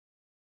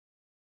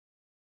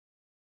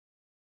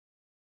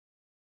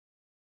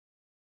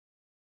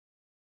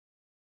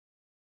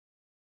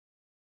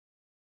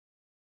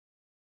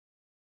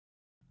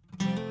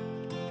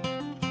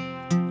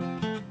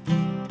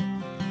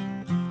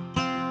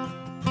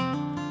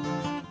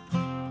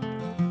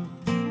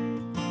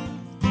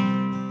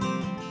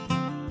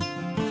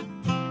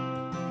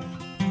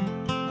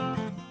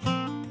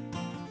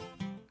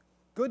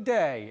Good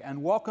day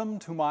and welcome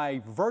to my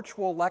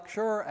virtual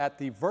lecture at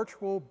the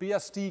virtual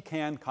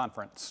BSDCan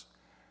conference.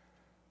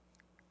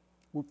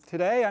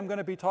 Today I'm going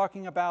to be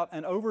talking about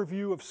an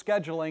overview of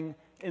scheduling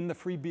in the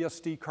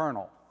FreeBSD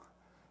kernel.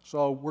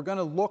 So we're going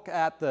to look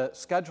at the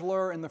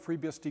scheduler in the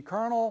FreeBSD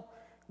kernel.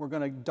 We're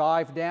going to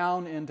dive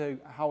down into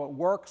how it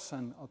works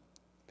and in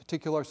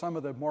particular some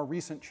of the more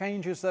recent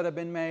changes that have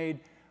been made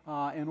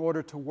in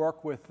order to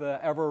work with the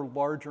ever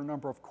larger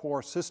number of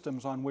core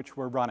systems on which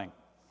we're running.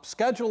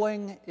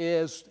 Scheduling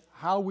is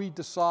how we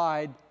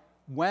decide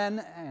when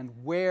and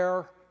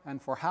where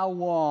and for how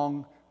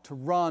long to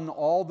run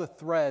all the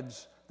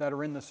threads that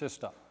are in the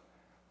system.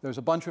 There's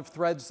a bunch of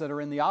threads that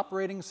are in the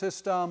operating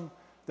system.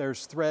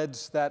 There's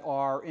threads that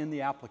are in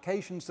the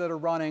applications that are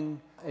running.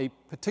 A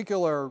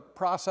particular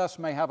process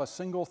may have a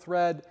single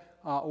thread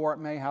or it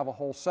may have a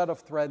whole set of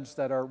threads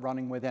that are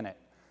running within it.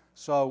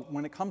 So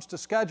when it comes to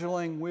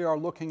scheduling, we are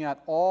looking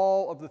at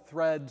all of the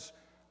threads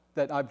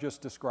that I've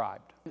just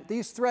described.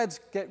 These threads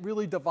get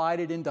really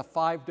divided into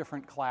 5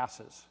 different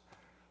classes.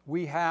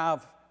 We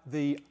have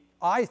the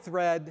I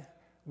thread,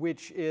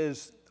 which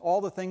is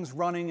all the things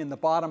running in the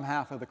bottom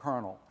half of the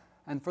kernel.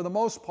 And for the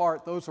most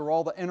part, those are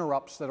all the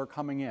interrupts that are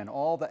coming in,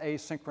 all the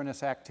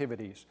asynchronous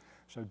activities.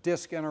 So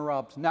disk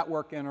interrupts,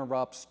 network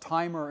interrupts,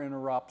 timer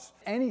interrupts,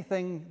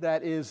 anything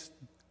that is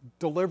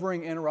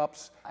delivering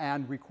interrupts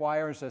and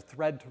requires a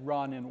thread to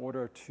run in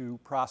order to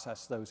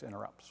process those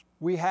interrupts.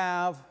 We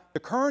have the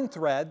kern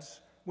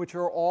threads, which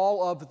are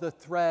all of the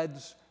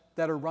threads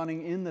that are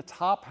running in the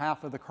top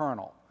half of the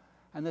kernel.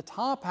 And the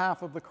top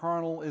half of the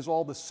kernel is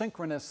all the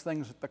synchronous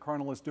things that the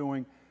kernel is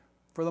doing.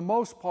 For the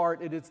most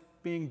part, it is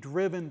being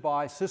driven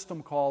by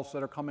system calls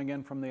that are coming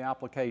in from the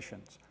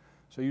applications.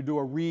 So you do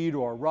a read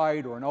or a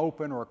write or an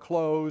open or a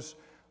close.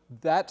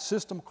 That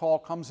system call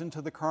comes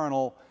into the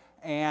kernel,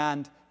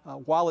 and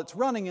while it's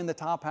running in the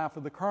top half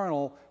of the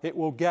kernel, it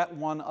will get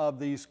one of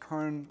these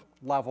kern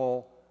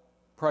level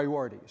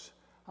priorities.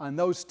 And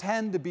those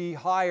tend to be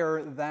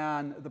higher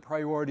than the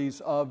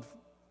priorities of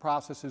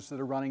processes that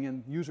are running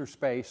in user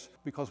space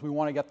because we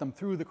want to get them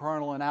through the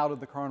kernel and out of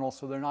the kernel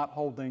so they're not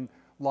holding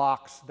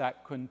locks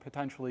that can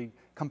potentially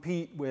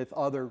compete with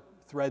other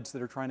threads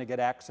that are trying to get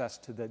access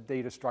to the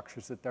data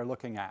structures that they're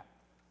looking at.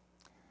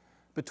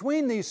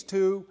 Between these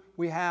two,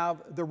 we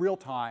have the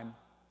real-time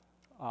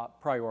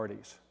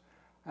priorities.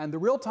 And the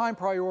real-time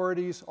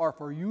priorities are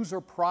for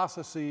user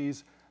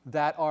processes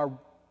that are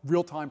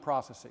real-time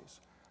processes.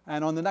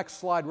 And on the next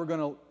slide, we're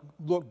going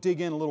to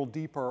dig in a little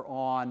deeper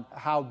on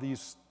how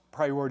these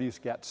priorities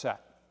get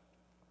set.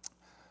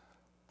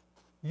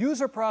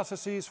 User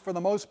processes, for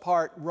the most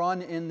part,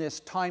 run in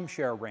this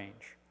timeshare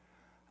range.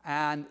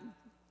 And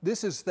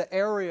this is the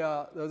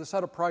area, the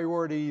set of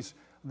priorities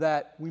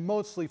that we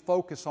mostly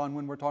focus on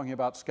when we're talking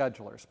about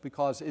schedulers,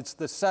 because it's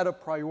the set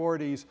of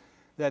priorities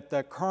that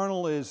the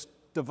kernel is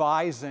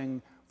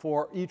devising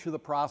for each of the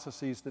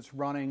processes that's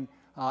running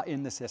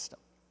in the system.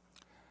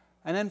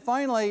 And then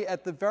finally,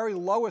 at the very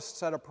lowest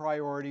set of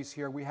priorities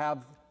here, we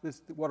have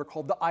what are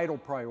called the idle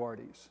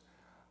priorities.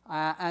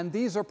 And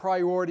these are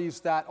priorities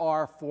that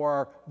are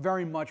for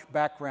very much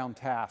background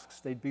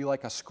tasks. They'd be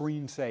like a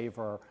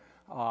screensaver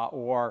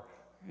or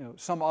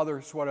some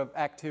other sort of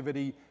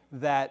activity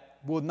that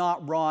will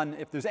not run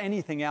if there's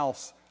anything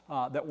else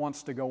that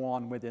wants to go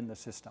on within the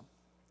system.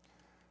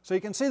 So you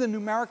can see the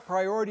numeric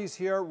priorities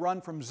here run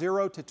from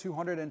 0 to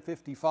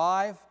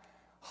 255.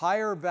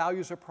 Higher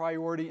values of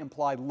priority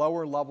imply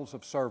lower levels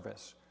of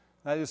service.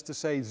 That is to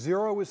say,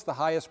 0 is the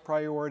highest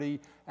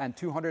priority and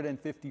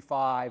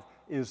 255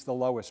 is the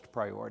lowest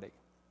priority.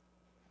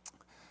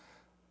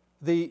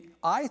 The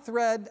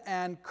iThread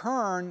and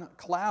kern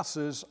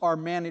classes are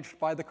managed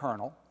by the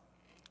kernel.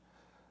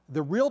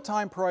 The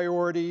real-time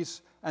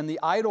priorities and the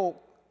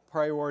idle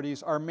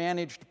priorities are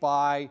managed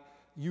by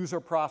user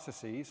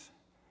processes.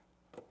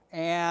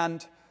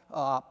 And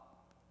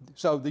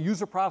so the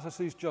user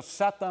processes just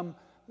set them.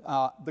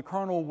 The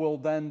kernel will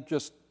then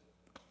just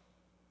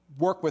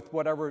work with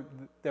whatever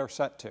they're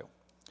set to.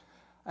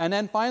 And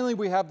then finally,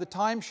 we have the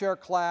timeshare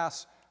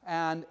class,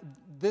 and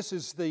this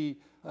is the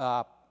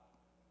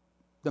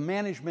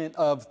management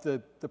of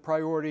the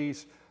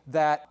priorities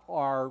that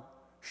are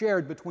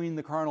shared between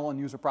the kernel and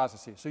user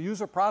processes. So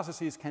user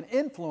processes can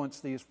influence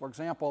these. For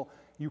example,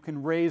 you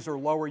can raise or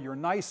lower your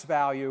nice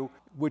value,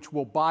 which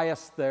will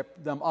bias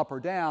them up or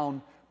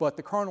down, but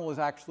the kernel is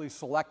actually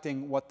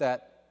selecting what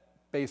that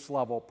base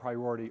level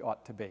priority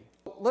ought to be.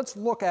 Let's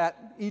look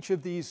at each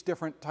of these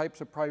different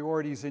types of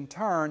priorities in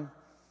turn.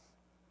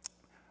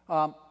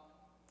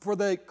 For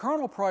the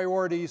kernel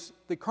priorities,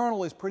 the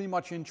kernel is pretty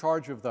much in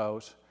charge of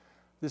those.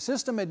 The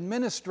system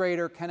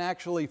administrator can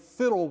actually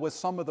fiddle with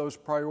some of those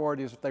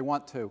priorities if they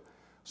want to.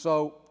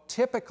 So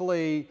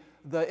typically,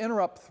 the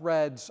interrupt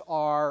threads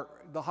are,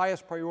 the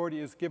highest priority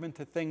is given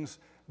to things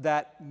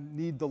that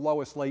need the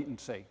lowest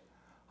latency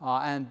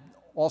and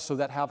also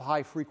that have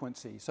high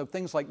frequency. So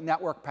things like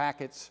network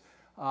packets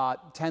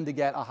tend to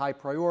get a high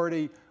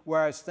priority,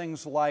 whereas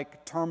things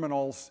like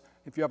terminals,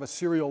 if you have a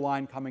serial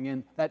line coming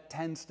in, that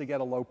tends to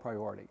get a low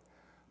priority.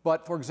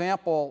 But for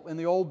example, in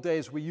the old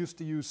days, we used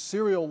to use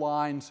serial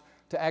lines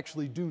to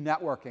actually do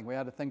networking. We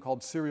had a thing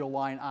called serial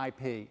line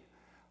IP.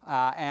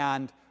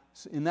 And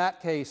in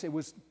that case,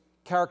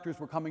 characters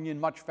were coming in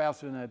much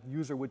faster than a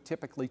user would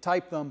typically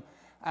type them.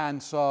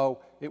 And so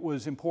it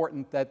was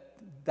important that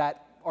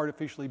that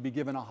artificially be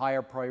given a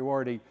higher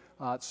priority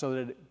so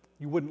that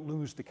you wouldn't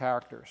lose the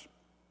characters.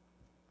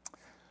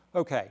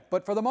 Okay,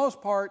 but for the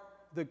most part,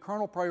 the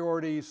kernel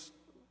priorities,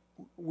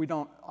 we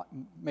don't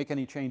make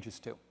any changes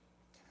to.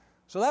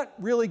 So that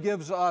really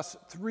gives us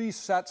 3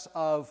 sets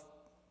of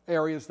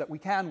areas that we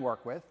can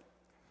work with.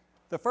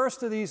 The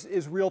first of these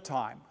is real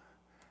time.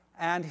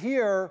 And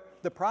here,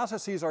 the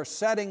processes are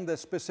setting the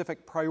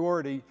specific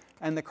priority,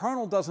 and the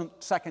kernel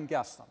doesn't second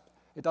guess them.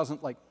 It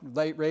doesn't like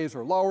raise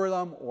or lower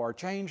them or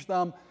change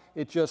them.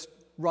 It just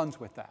runs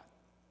with that.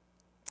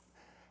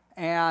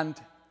 And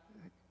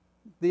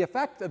the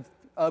effect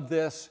of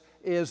this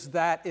is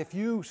that if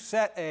you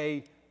set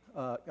a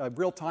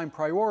real-time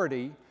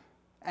priority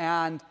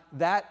and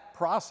that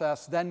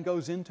process then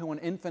goes into an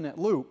infinite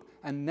loop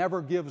and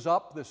never gives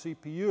up the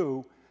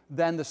CPU,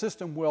 then the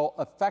system will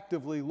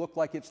effectively look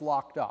like it's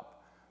locked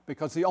up,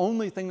 because the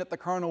only thing that the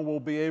kernel will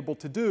be able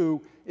to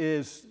do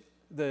is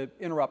the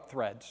interrupt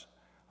threads.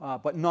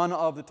 But none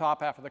of the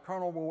top half of the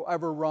kernel will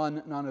ever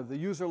run, none of the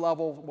user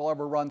level will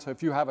ever run. So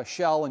if you have a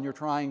shell and you're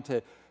trying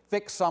to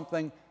fix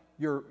something,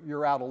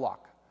 you're out of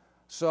luck.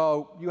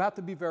 So you have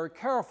to be very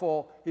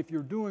careful if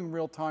you're doing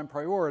real-time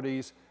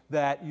priorities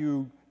that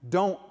you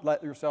don't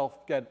let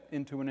yourself get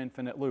into an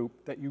infinite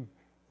loop, that you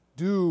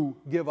do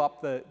give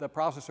up the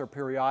processor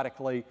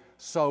periodically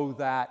so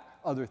that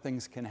other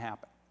things can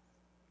happen.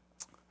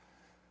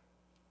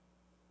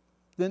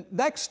 The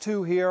next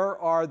 2 here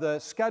are the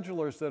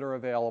schedulers that are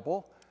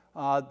available.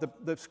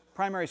 The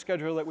primary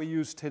scheduler that we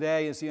use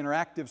today is the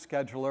interactive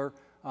scheduler,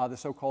 the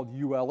so-called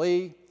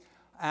ULE.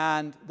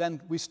 And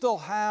then we still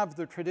have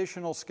the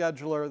traditional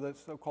scheduler, the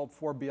so-called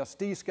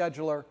FreeBSD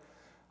scheduler.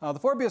 The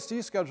FreeBSD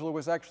scheduler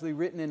was actually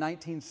written in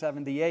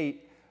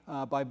 1978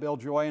 by Bill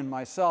Joy and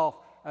myself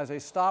as a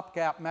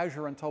stopgap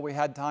measure until we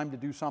had time to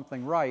do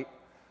something right.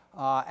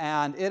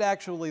 And it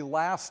actually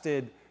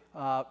lasted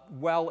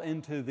well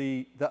into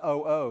the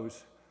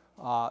 00s.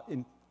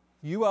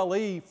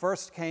 ULE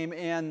first came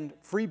in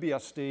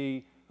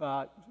FreeBSD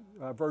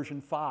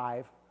version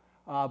 5,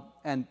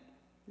 and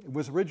it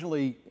was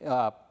originally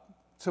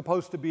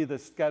supposed to be the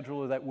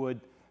scheduler that would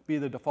be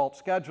the default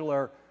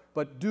scheduler,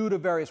 but due to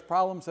various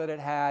problems that it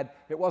had,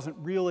 it wasn't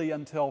really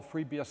until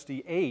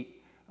FreeBSD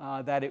 8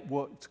 that it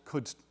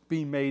could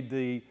be made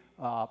the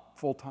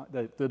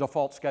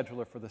default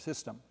scheduler for the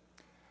system.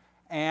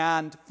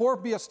 And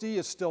FreeBSD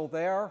is still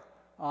there.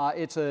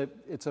 It's a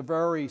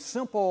very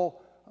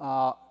simple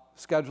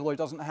scheduler. It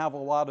doesn't have a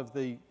lot of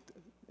the,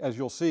 as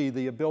you'll see,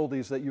 the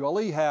abilities that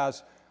ULE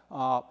has,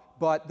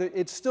 but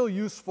it's still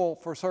useful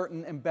for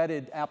certain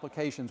embedded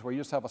applications where you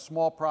just have a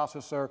small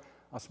processor,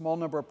 a small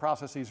number of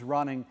processes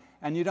running,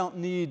 and you don't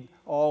need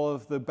all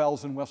of the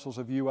bells and whistles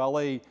of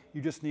ULE.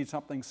 You just need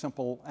something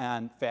simple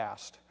and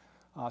fast.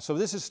 So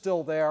this is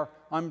still there.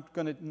 I'm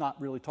going to not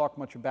really talk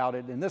much about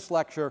it in this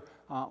lecture.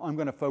 I'm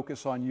going to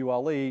focus on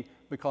ULE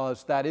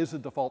because that is the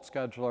default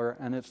scheduler,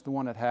 and it's the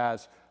one that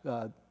has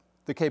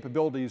the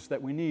capabilities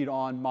that we need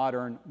on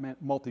modern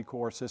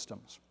multi-core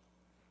systems.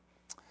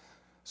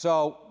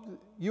 So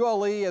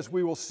ULE, as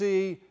we will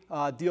see,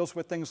 deals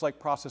with things like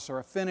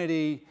processor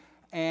affinity,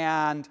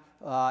 and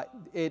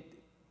it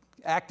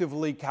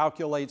actively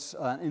calculates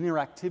an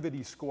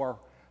interactivity score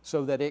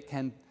so that it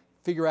can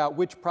figure out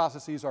which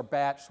processes are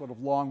batch, sort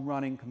of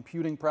long-running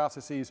computing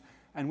processes,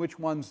 and which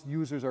ones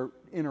users are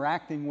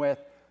interacting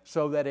with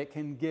so that it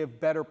can give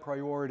better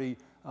priority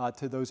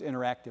to those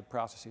interactive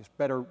processes,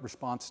 better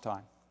response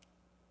time.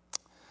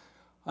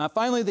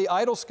 Finally, the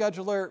idle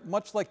scheduler,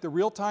 much like the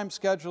real-time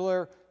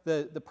scheduler,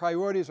 the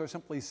priorities are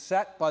simply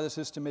set by the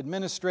system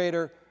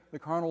administrator. The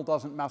kernel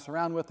doesn't mess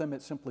around with them.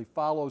 It simply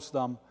follows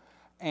them.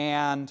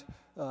 And,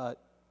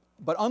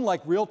 but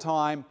unlike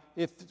real-time,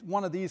 if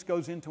one of these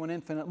goes into an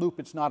infinite loop,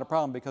 it's not a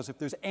problem, because if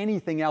there's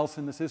anything else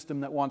in the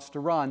system that wants to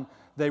run,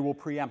 they will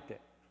preempt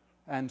it.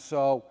 And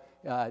so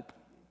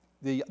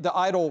the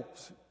idle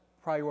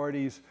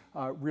priorities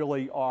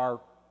really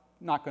are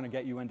not going to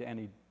get you into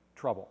any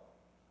trouble.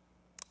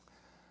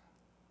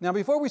 Now,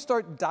 before we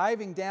start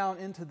diving down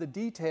into the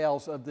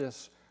details of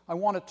this, I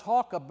want to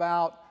talk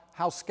about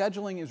how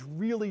scheduling is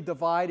really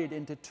divided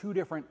into 2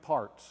 different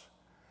parts.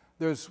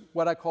 There's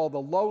what I call the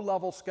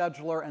low-level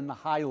scheduler and the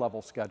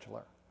high-level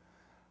scheduler.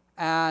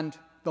 And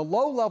the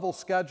low-level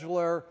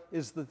scheduler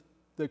is the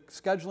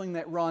scheduling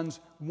that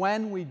runs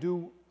when we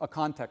do a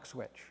context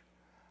switch.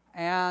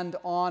 And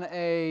on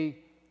a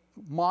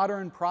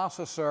modern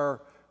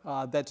processor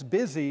that's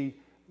busy,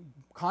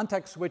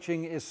 context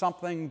switching is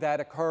something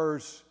that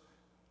occurs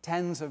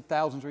tens of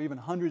thousands or even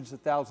hundreds of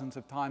thousands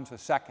of times a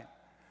second.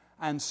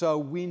 And so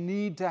we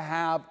need to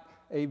have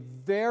a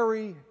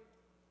very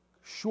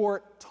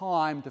short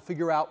time to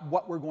figure out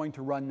what we're going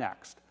to run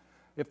next.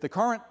 If the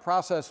current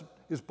process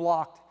is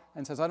blocked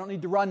and says, I don't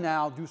need to run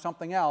now, do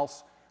something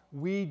else,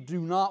 we do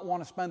not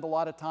want to spend a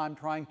lot of time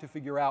trying to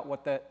figure out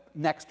what the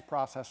next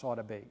process ought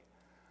to be.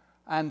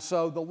 And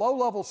so the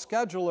low-level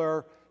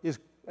scheduler is,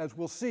 as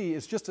we'll see,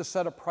 is just a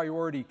set of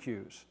priority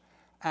queues.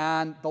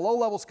 And the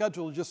low-level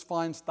scheduler just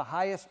finds the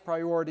highest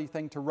priority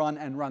thing to run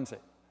and runs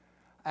it.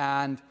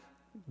 And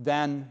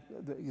then,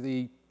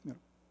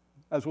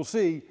 as we'll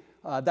see,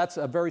 that's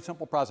a very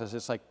simple process.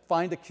 It's like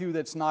find a queue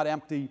that's not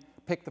empty,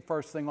 pick the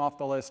first thing off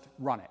the list,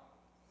 run it.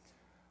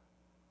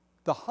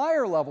 The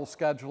higher level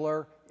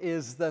scheduler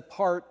is the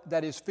part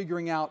that is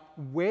figuring out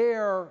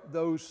where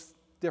those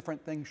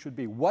different things should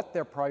be, what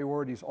their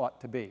priorities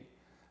ought to be.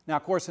 Now,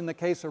 of course, in the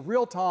case of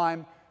real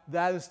time,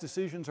 those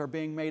decisions are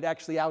being made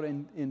actually out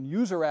in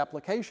user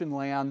application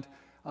land.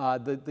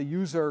 The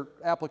user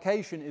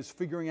application is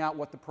figuring out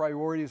what the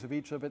priorities of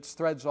each of its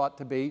threads ought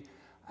to be,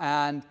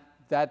 and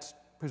that's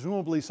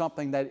presumably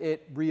something that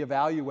it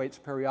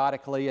reevaluates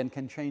periodically and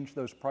can change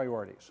those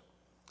priorities.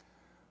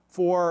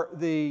 For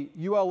the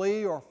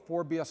ULE or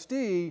for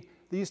BSD,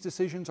 these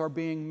decisions are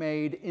being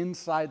made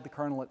inside the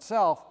kernel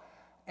itself,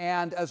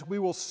 and as we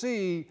will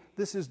see,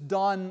 this is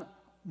done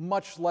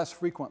much less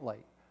frequently.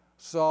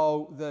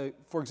 So,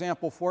 for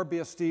example,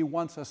 FreeBSD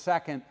once a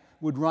second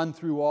would run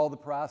through all the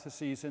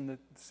processes in the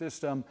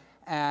system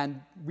and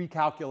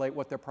recalculate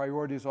what their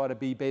priorities ought to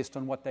be based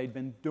on what they'd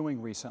been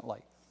doing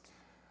recently.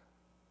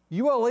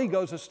 ULE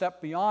goes a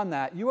step beyond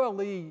that.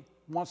 ULE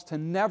wants to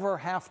never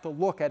have to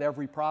look at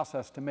every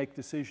process to make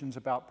decisions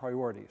about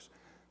priorities.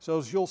 So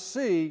as you'll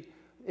see,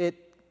 it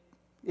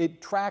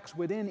tracks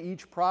within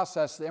each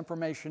process the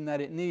information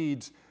that it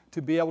needs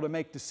to be able to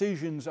make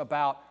decisions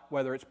about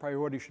whether its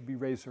priority should be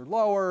raised or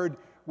lowered,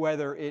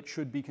 whether it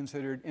should be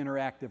considered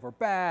interactive or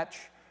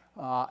batch,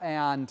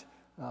 and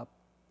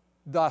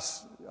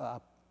thus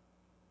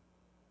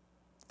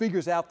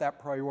figures out that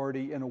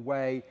priority in a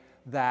way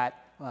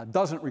that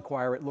doesn't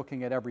require it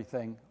looking at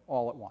everything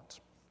all at once.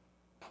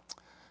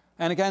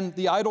 And again,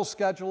 the idle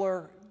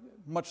scheduler,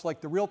 much like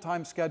the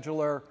real-time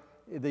scheduler,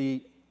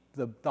 the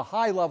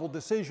high-level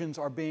decisions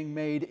are being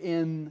made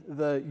in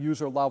the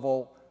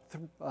user-level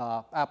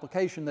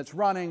application that's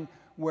running,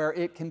 where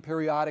it can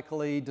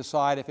periodically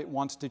decide if it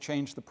wants to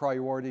change the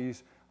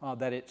priorities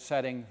that it's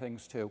setting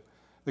things to.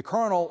 The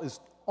kernel is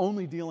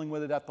only dealing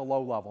with it at the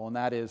low level, and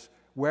that is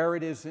where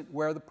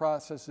the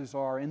processes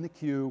are in the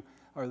queue,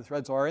 or the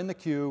threads are in the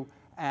queue,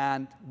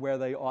 and where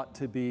they ought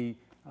to be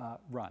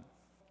run.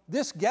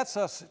 This gets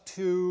us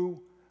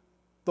to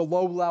the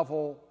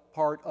low-level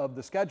part of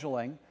the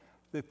scheduling.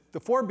 The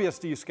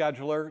FreeBSD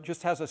scheduler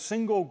just has a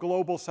single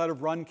global set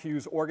of run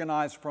queues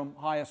organized from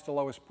highest to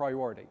lowest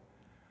priority.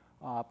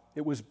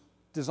 It was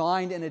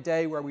designed in a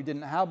day where we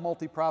didn't have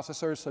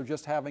multiprocessors, so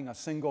just having a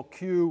single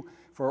queue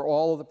for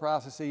all of the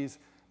processes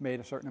made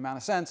a certain amount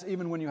of sense.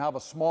 Even when you have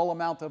a small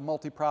amount of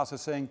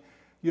multiprocessing,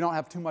 you don't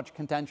have too much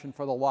contention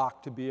for the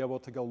lock to be able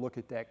to go look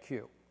at that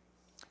queue.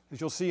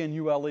 As you'll see in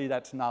ULE,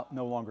 that's no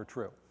longer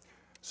true.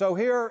 So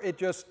here, it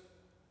just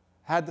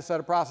had the set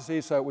of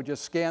processes, so it would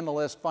just scan the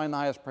list, find the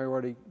highest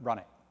priority, run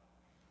it.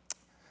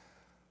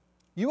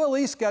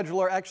 ULE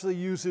scheduler actually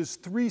uses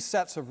 3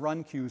 sets of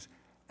run queues,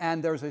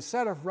 and there's a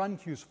set of run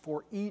queues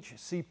for each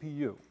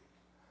CPU.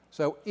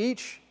 So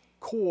each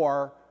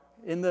core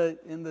in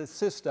the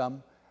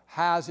system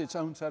has its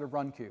own set of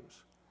run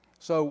queues.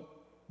 So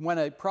when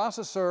a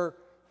processor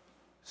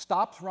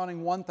stops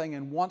running one thing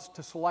and wants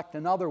to select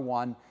another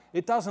one,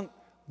 it doesn't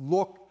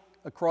look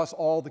across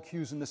all the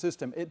queues in the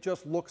system. It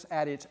just looks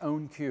at its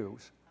own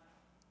queues.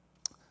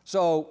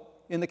 So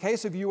in the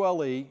case of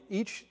ULE,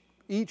 each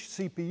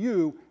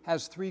CPU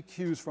has 3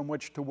 queues from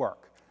which to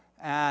work.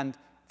 And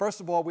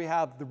first of all, we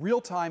have the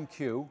real-time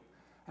queue,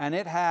 and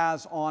it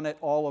has on it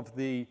all of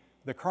the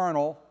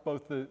kernel,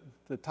 both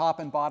the top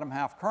and bottom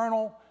half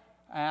kernel,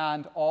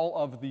 and all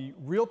of the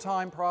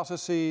real-time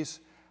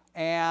processes,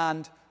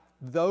 and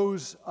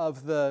those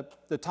of the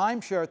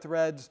timeshare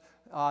threads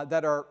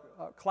that are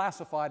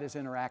classified as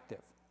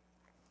interactive.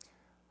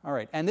 All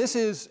right, and this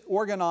is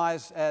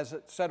organized as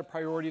a set of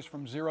priorities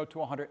from 0 to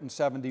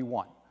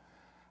 171.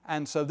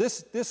 And so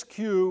this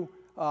queue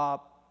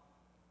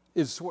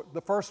is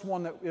the first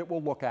one that it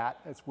will look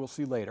at, as we'll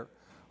see later.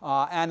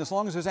 And as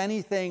long as there's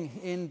anything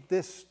in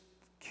this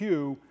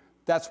queue,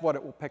 that's what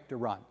it will pick to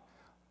run.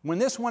 When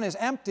this one is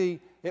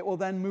empty, it will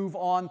then move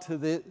on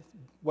to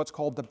what's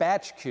called the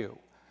batch queue.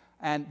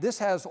 And this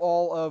has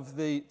all of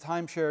the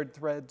time-shared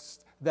threads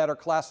that are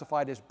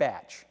classified as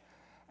batch.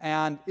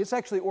 And it's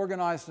actually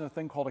organized in a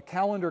thing called a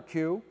calendar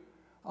queue,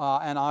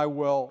 and I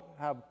will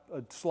have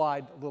a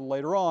slide a little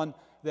later on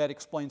that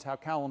explains how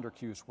calendar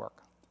queues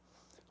work.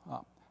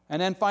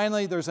 And then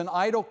finally, there's an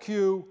idle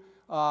queue,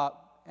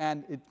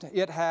 and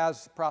it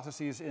has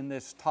processes in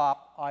this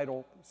top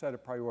idle set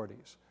of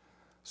priorities.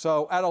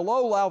 So at a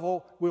low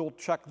level, we'll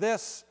check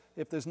this.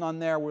 If there's none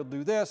there, we'll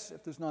do this.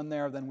 If there's none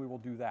there, then we will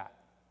do that.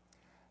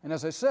 And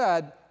as I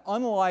said,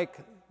 unlike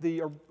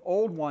the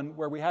old one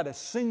where we had a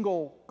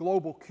single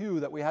global queue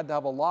that we had to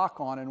have a lock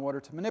on in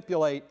order to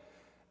manipulate,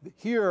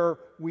 here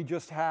we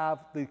just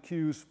have the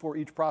queues for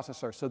each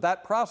processor. So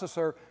that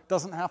processor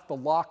doesn't have to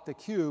lock the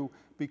queue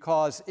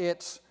because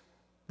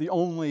the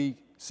only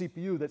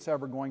CPU that's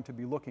ever going to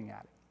be looking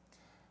at it.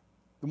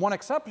 The one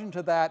exception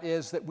to that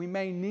is that we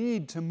may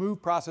need to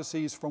move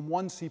processes from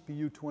one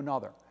CPU to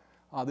another.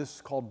 This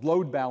is called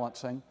load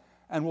balancing,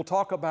 and we'll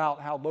talk about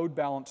how load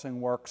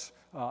balancing works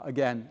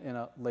again in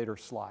a later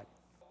slide.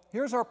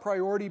 Here's our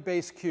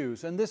priority-based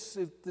queues, and this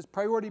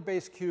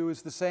priority-based queue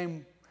is the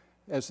same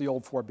as the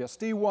old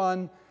FreeBSD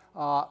one,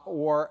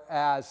 or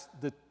as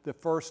the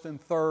first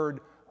and third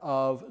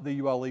of the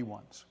ULE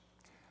ones.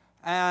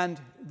 And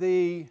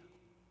the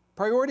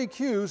priority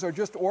queues are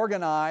just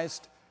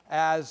organized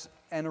as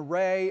an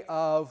array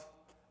of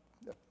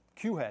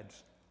queue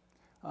heads,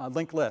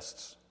 linked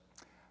lists.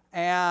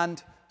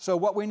 And so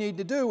what we need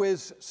to do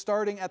is,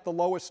 starting at the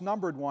lowest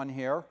numbered one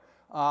here,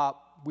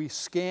 we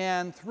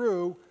scan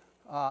through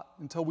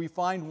until we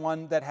find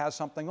one that has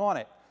something on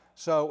it.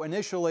 So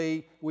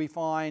initially, we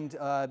find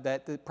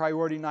that the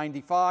priority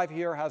 95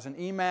 here has an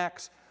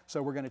Emacs.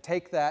 So we're going to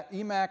take that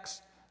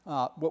Emacs.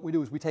 What we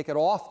do is we take it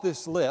off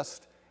this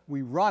list,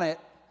 we run it,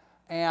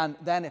 and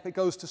then if it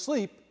goes to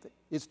sleep,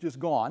 it's just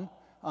gone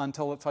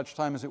until at such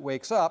time as it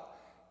wakes up.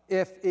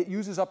 If it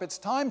uses up its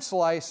time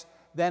slice,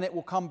 then it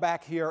will come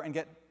back here and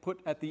get put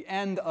at the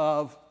end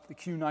of the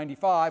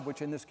Q95,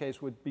 which in this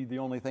case would be the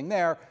only thing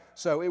there.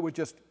 So it would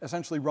just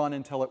essentially run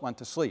until it went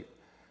to sleep.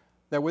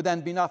 There would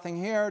then be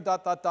nothing here,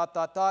 dot, dot, dot,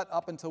 dot, dot,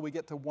 up until we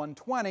get to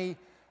 120.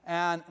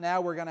 And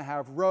now we're going to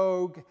have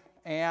rogue.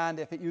 And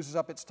if it uses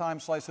up its time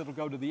slice, it'll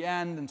go to the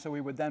end. And so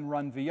we would then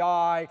run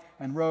VI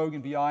and rogue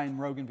and VI and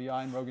rogue and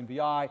VI and rogue and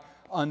VI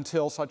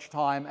until such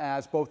time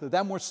as both of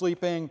them were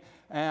sleeping.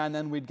 And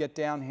then we'd get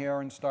down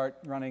here and start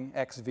running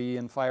XV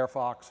and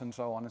Firefox and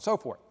so on and so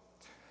forth.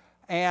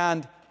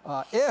 And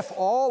if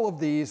all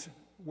of these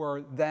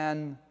were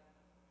then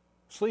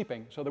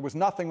sleeping, so there was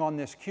nothing on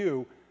this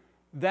queue,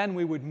 then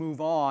we would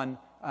move on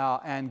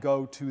and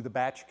go to the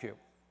batch queue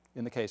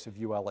in the case of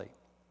ULE.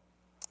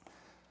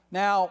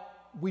 Now,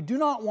 we do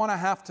not want to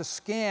have to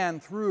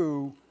scan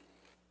through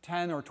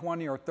 10 or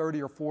 20 or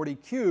 30 or 40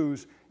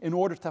 queues in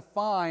order to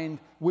find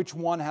which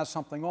one has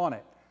something on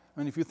it. I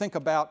mean, if you think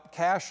about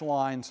cache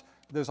lines,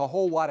 there's a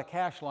whole lot of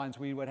cache lines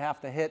we would have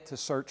to hit to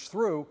search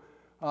through,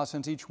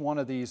 since each one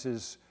of these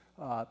is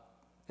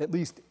at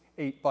least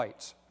 8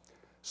 bytes.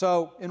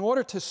 So in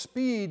order to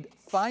speed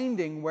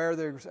finding where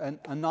there's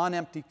a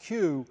non-empty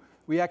queue,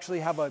 we actually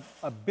have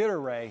a bit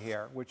array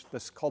here, which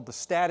is called the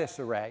status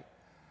array.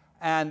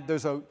 And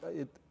there's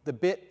the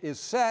bit is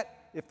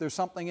set if there's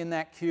something in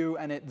that queue,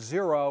 and it's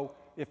 0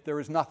 if there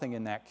is nothing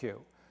in that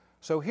queue.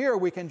 So here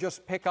we can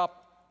just pick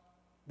up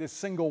this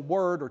single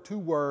word or 2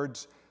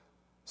 words,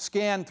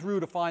 scan through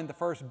to find the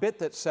first bit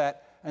that's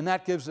set, and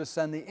that gives us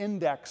then the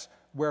index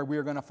where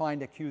we're going to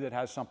find a queue that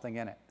has something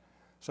in it.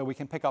 So we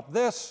can pick up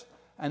this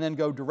and then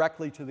go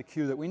directly to the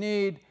queue that we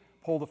need,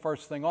 pull the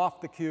first thing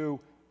off the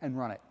queue, and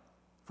run it.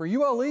 For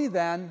ULE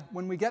then,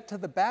 when we get to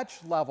the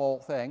batch level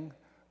thing,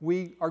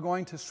 we are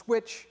going to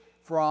switch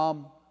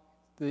from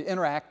the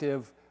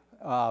interactive,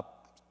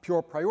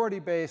 pure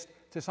priority-based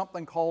to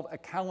something called a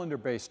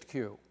calendar-based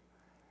queue.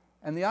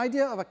 And the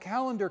idea of a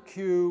calendar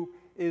queue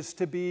is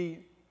to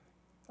be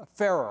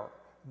fairer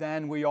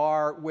than we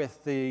are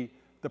with the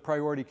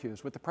priority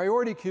queues. With the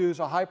priority queues,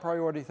 a high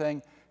priority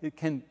thing, it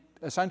can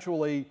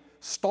essentially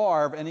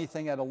starve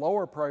anything at a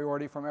lower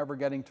priority from ever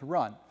getting to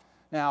run.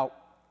 Now,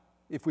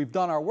 if we've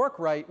done our work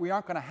right, we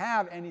aren't going to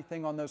have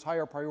anything on those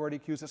higher priority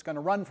queues that's going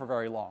to run for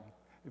very long.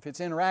 If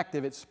it's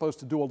interactive, it's supposed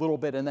to do a little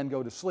bit and then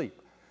go to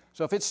sleep.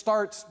 So if it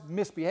starts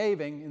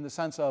misbehaving in the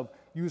sense of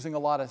using a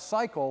lot of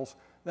cycles,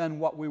 then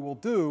what we will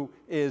do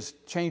is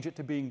change it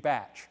to being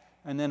batch.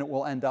 And then it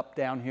will end up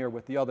down here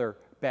with the other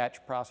batch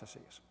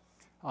processes.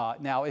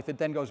 Now, if it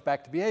then goes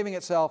back to behaving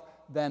itself,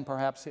 then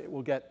perhaps it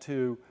will get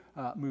to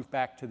move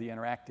back to the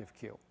interactive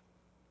queue.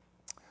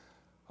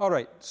 All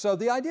right, so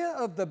the idea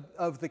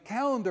of the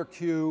calendar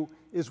queue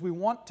is we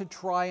want to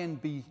try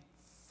and be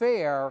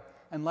fair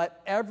and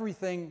let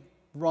everything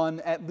run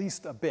at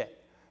least a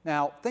bit.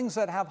 Now, things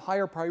that have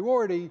higher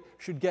priority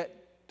should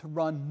get to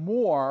run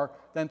more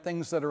than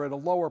things that are at a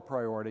lower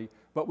priority,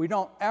 but we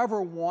don't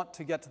ever want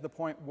to get to the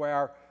point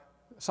where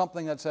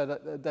something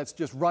that's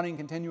just running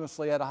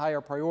continuously at a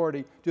higher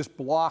priority just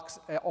blocks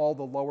all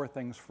the lower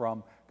things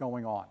from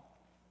going on.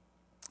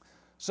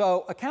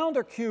 So a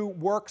calendar queue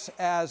works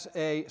as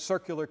a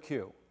circular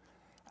queue.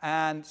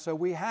 And so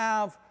we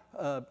have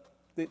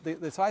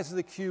the size of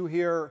the queue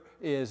here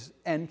is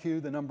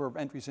NQ, the number of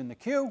entries in the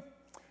queue.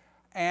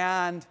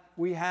 And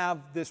we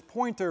have this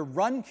pointer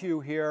run queue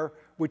here,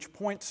 which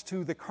points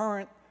to the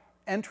current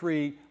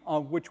entry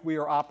on which we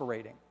are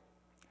operating.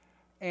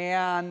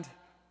 And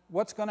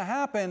what's going to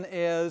happen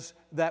is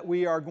that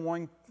we are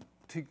going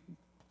to,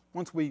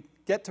 once we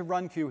get to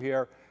run queue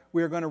here,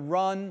 we are going to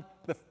run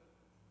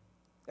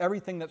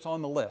everything that's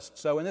on the list.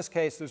 So in this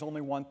case, there's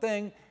only one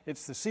thing.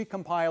 It's the C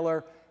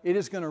compiler. It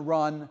is going to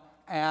run,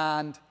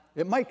 and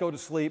it might go to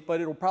sleep, but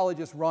it'll probably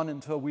just run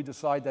until we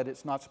decide that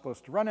it's not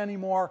supposed to run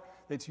anymore.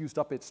 It's used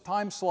up its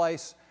time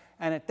slice.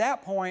 And at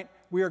that point,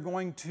 we are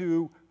going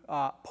to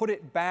put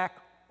it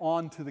back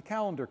onto the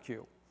calendar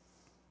queue.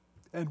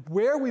 And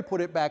where we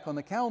put it back on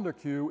the calendar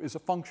queue is a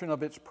function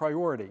of its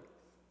priority.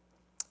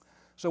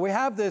 So we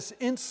have this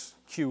inst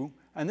queue,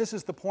 and this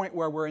is the point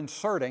where we're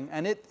inserting,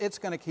 and it's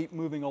going to keep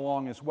moving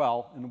along as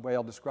well in the way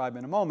I'll describe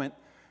in a moment.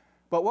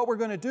 But what we're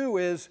going to do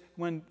is,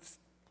 when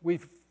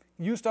we've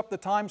used up the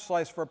time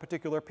slice for a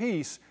particular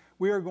piece,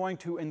 we are going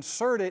to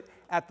insert it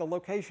at the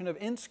location of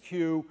inst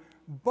q,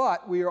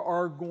 but we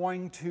are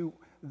going to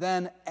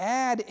then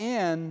add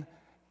in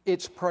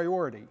its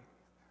priority.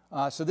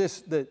 So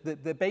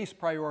the base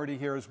priority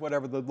here is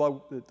whatever the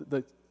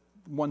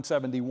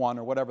 171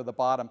 or whatever the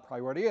bottom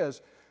priority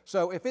is.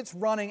 So if it's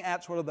running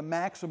at sort of the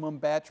maximum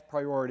batch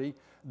priority,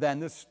 then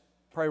this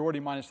priority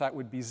minus that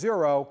would be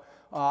 0,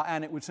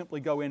 and it would simply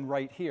go in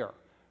right here.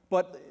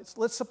 But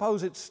let's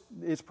suppose its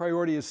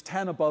priority is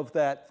 10 above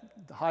that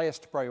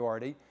highest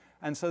priority.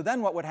 And so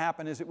then what would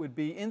happen is it would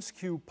be inst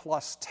q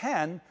plus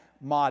 10,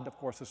 mod, of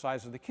course, the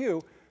size of the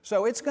queue.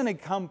 So it's going to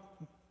come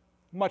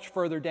much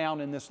further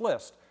down in this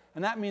list.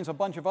 And that means a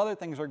bunch of other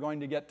things are going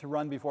to get to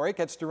run before it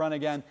gets to run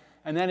again.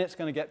 And then it's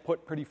going to get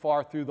put pretty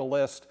far through the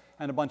list,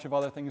 and a bunch of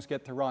other things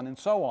get to run, and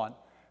so on.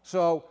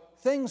 So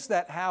things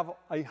that have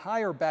a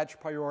higher batch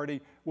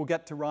priority will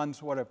get to run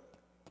sort of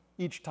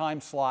each time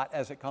slot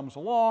as it comes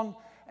along.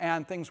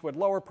 And things with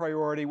lower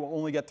priority will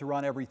only get to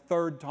run every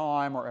 3rd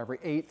time, or every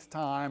 8th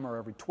time, or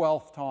every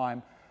 12th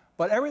time.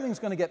 But everything's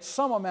going to get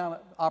some amount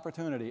of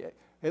opportunity.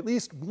 At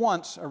least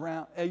once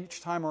around,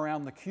 each time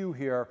around the queue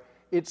here,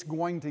 it's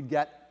going to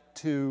get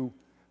to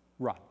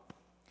run.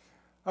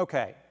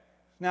 OK.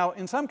 Now,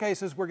 in some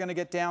cases, we're going to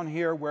get down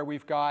here where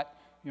we've got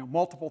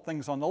multiple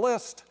things on the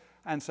list.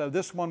 And so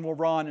this one will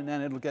run, and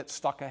then it'll get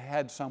stuck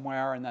ahead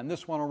somewhere. And then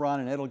this one will run,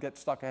 and it'll get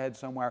stuck ahead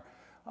somewhere,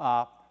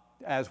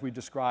 as we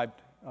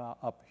described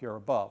up here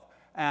above.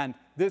 And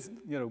this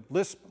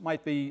Lisp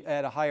might be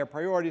at a higher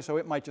priority, so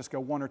it might just go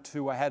 1 or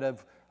 2 ahead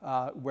of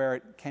where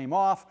it came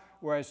off,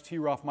 whereas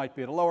trough might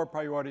be at a lower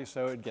priority,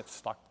 so it gets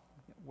stuck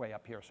way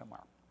up here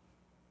somewhere.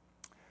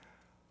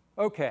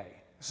 OK,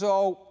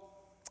 so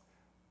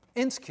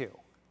inst q.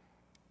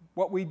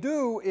 What we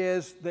do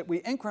is that we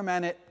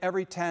increment it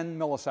every 10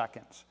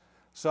 milliseconds.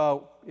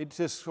 So it's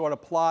just sort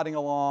of plodding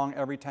along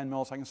every 10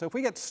 milliseconds. So if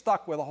we get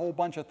stuck with a whole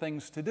bunch of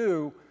things to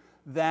do,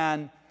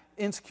 then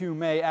inst q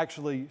may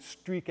actually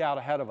streak out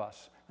ahead of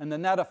us. And the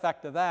net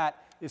effect of that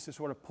is to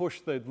sort of push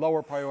the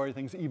lower priority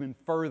things even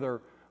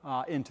further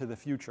into the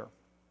future.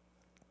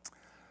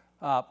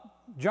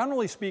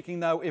 Generally speaking,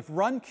 though, if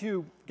run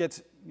queue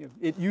gets,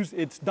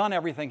 it's done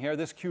everything here,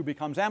 this queue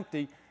becomes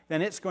empty,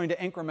 then it's going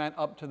to increment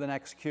up to the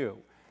next queue.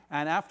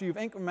 And after you've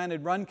incremented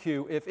run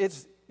queue,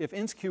 if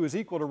inst q is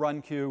equal to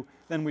run queue,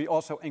 then we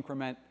also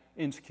increment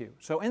inst q.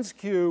 So inst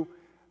q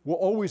will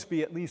always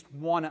be at least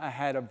 1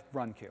 ahead of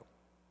run queue.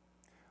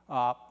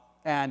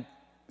 And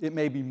it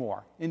may be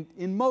more.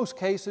 In most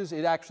cases,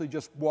 it actually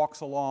just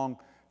walks along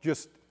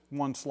just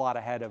 1 slot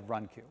ahead of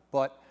run queue.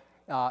 But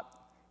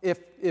if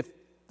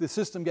the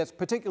system gets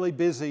particularly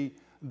busy,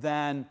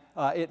 then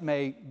it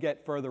may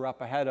get further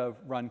up ahead of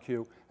run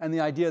queue. And the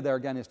idea there,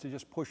 again, is to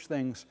just push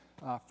things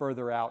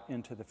further out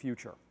into the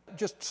future.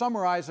 Just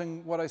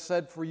summarizing what I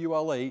said for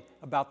ULE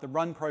about the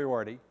run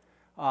priority,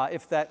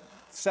 if that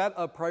set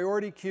of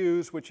priority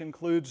queues, which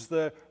includes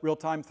the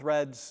real-time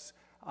threads,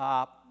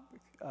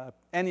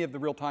 any of the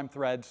real-time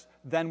threads,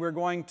 then we're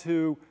going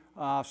to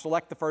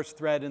select the first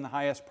thread in the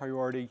highest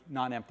priority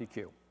non-empty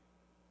queue.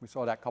 We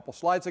saw that a couple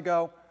slides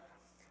ago.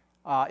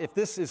 If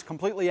this is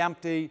completely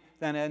empty,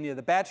 then any of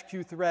the batch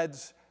queue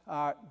threads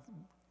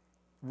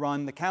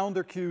run the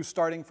calendar queue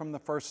starting from the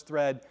first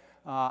thread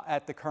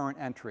at the current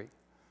entry.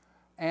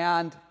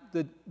 And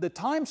the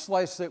time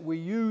slice that we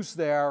use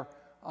there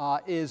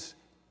is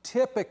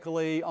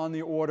typically on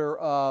the order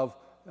of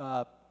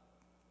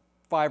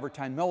 5 or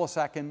 10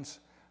 milliseconds.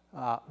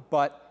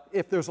 But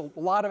if there's a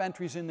lot of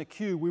entries in the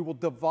queue, we will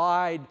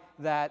divide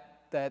that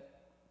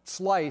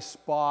slice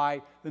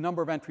by the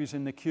number of entries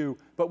in the queue.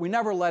 But we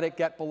never let it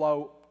get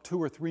below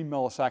 2 or 3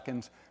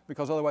 milliseconds,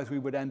 because otherwise we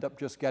would end up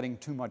just getting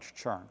too much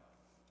churn.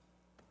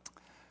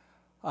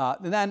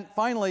 And then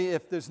finally,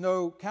 if there's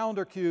no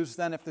calendar queues,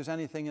 then if there's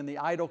anything in the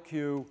idle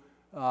queue,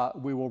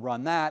 we will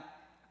run that.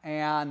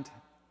 And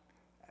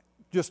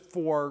just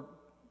for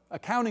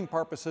accounting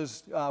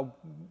purposes,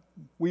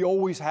 we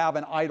always have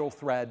an idle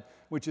thread,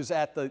 which is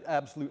at the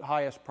absolute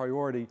highest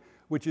priority,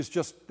 which is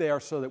just there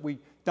so that we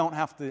don't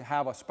have to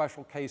have a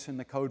special case in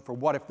the code for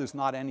what if there's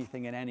not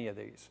anything in any of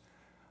these.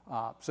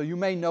 So you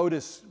may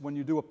notice when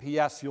you do a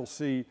PS, you'll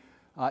see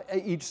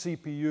each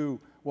CPU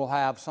will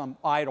have some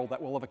idle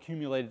that will have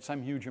accumulated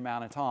some huge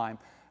amount of time.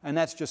 And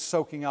that's just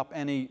soaking up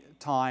any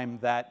time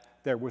that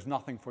there was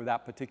nothing for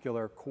that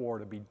particular core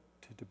to be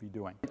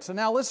doing. So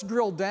now let's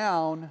drill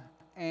down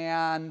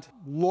and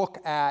look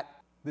at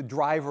the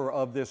driver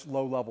of this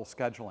low-level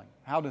scheduling.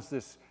 How does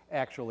this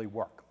actually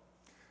work?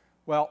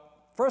 Well,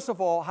 first of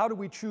all, how do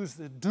we choose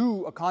to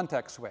do a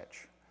context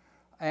switch?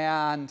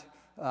 And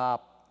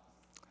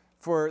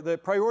for the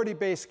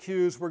priority-based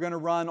queues, we're going to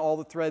run all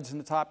the threads in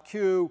the top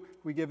queue.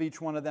 We give each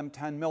one of them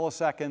 10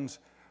 milliseconds.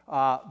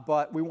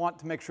 but we want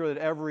to make sure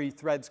that every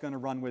thread's going to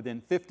run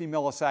within 50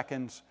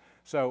 milliseconds.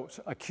 So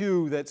a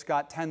queue that's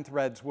got 10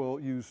 threads will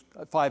use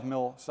a 5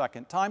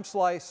 millisecond time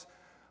slice.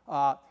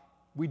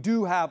 We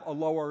do have a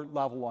lower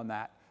level on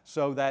that,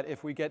 so that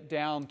if we get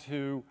down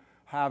to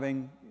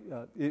having,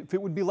 if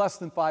it would be less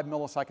than 5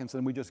 milliseconds,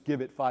 then we just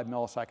give it 5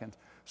 milliseconds,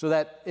 so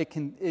that it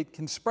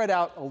can spread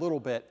out a little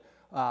bit,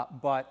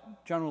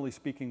 but generally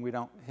speaking, we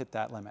don't hit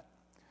that limit.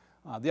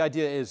 The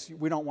idea is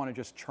we don't want to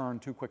just churn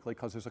too quickly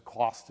because there's a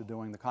cost to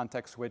doing the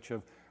context switch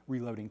of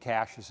reloading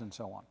caches and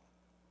so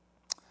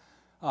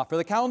on. For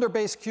the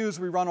calendar-based queues,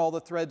 we run all the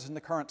threads in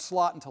the current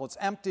slot until it's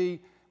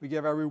empty. We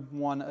give every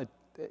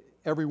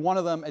one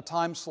of them a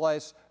time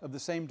slice of the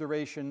same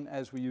duration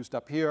as we used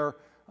up here.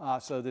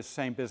 So this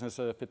same business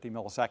of 50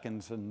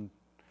 milliseconds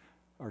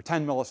or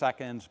 10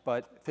 milliseconds,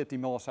 but 50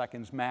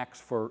 milliseconds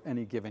max for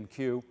any given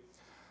queue,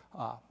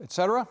 et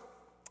cetera.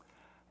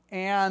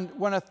 And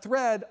when a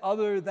thread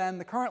other than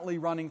the currently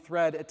running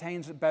thread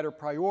attains a better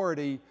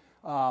priority,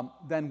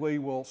 then we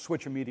will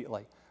switch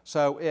immediately.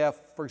 So if,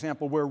 for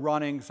example, we're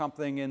running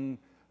something in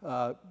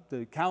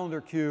the calendar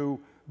queue,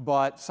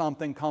 but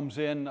something comes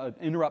in, an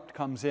interrupt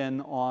comes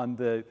in on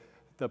the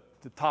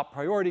top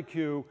priority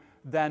queue,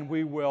 then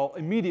we will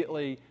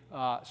immediately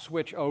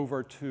switch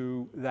over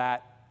to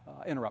that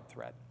interrupt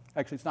thread.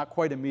 Actually, it's not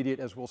quite immediate,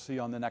 as we'll see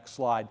on the next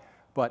slide,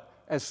 but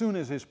as soon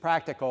as is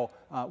practical,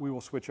 we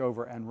will switch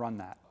over and run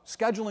that.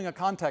 Scheduling a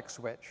context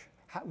switch.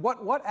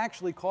 What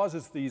actually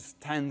causes these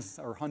tens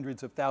or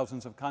hundreds of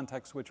thousands of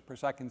context switch per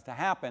second to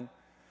happen?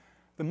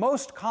 The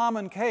most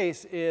common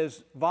case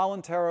is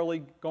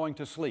voluntarily going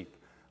to sleep.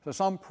 So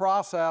some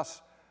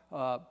process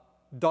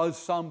does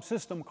some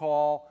system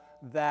call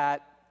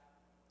that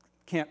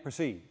can't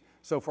proceed.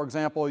 So for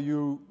example,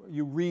 you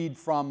read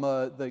from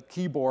the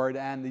keyboard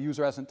and the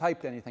user hasn't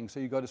typed anything, so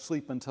you go to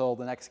sleep until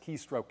the next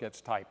keystroke gets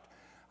typed.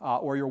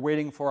 Or you're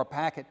waiting for a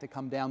packet to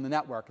come down the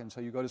network, and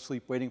so you go to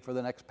sleep waiting for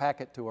the next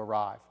packet to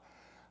arrive.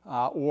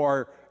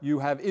 Or you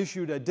have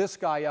issued a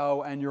disk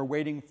I/O and you're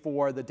waiting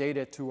for the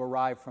data to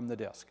arrive from the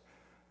disk.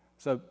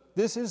 So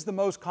this is the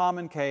most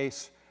common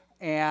case,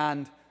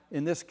 and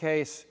in this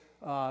case,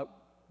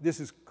 this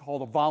is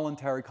called a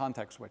voluntary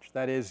context switch.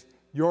 That is,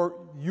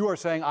 you are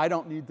saying, I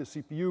don't need the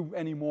CPU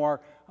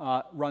anymore,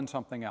 run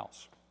something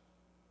else.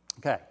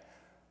 Okay.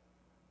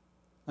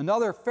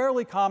 Another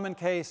fairly common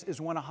case is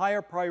when a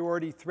higher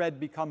priority thread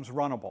becomes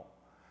runnable.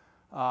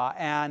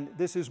 And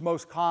this is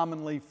most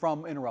commonly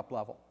from interrupt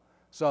level.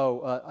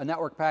 So a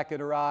network packet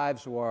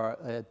arrives, or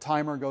a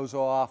timer goes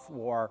off,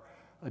 or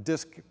a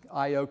disk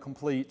I/O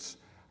completes,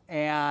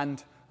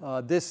 and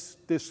this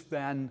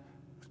then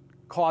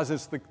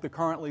causes the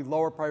currently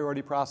lower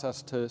priority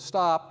process to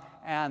stop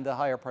and the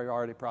higher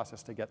priority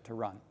process to get to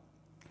run.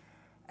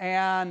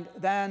 And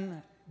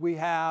then we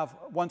have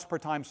once per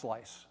time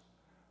slice.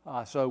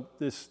 So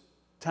this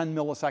 10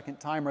 millisecond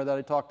timer that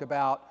I talked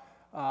about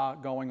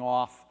going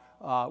off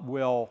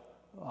will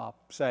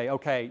say,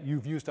 okay,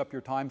 you've used up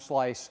your time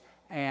slice,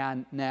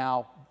 and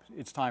now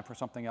it's time for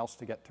something else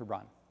to get to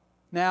run.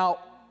 Now,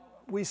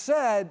 we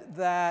said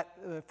that,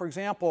 for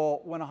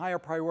example, when a higher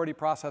priority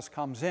process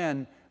comes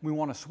in, we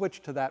want to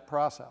switch to that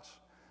process.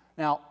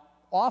 Now,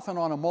 often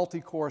on a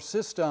multi-core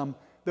system,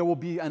 there will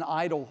be an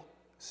idle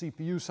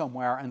CPU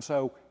somewhere, and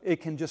so it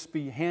can just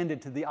be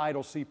handed to the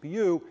idle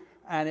CPU,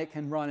 and it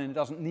can run, and it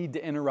doesn't need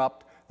to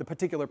interrupt the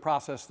particular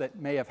process that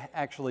may have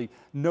actually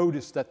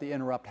noticed that the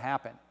interrupt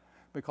happened,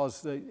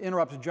 because the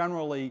interrupts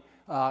generally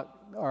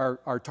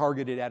are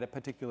targeted at a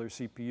particular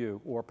CPU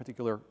or a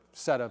particular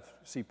set of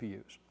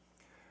CPUs.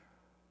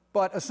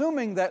 But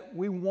assuming that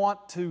we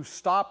want to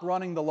stop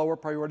running the lower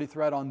priority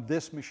thread on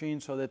this machine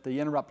so that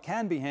the interrupt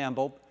can be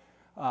handled,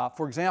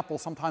 for example,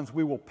 sometimes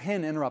we will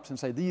pin interrupts and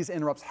say these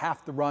interrupts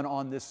have to run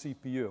on this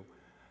CPU.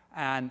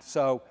 And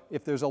so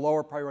if there's a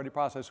lower priority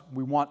process,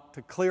 we want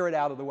to clear it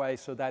out of the way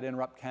so that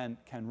interrupt can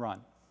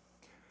run.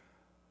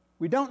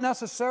 We don't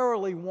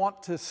necessarily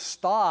want to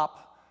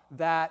stop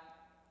that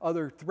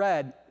other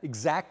thread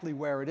exactly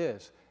where it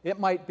is. It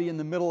might be in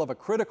the middle of a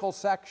critical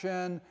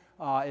section.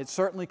 It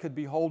certainly could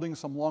be holding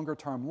some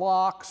longer-term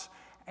locks.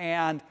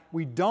 And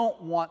we don't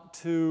want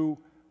to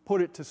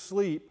put it to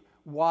sleep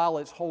while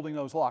it's holding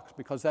those locks,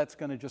 because that's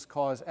going to just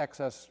cause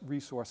excess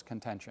resource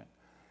contention.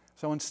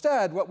 So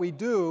instead, what we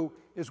do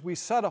is we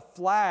set a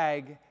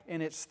flag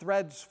in its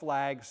threads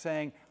flag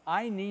saying,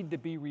 I need to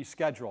be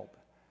rescheduled.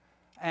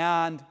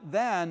 And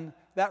then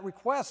that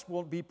request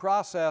will be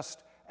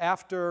processed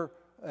after,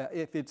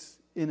 if it's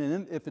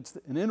an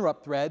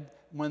interrupt thread,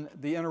 when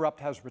the interrupt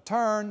has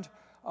returned,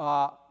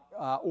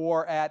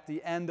 or at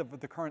the end of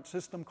the current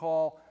system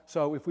call.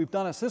 So if we've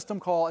done a system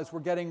call as we're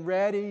getting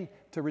ready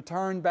to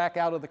return back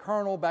out of the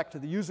kernel, back to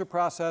the user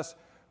process,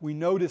 we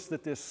notice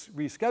that this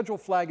reschedule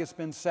flag has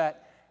been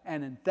set.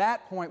 And at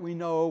that point, we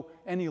know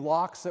any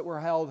locks that were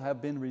held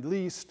have been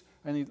released,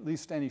 and at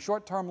least any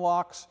short-term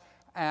locks.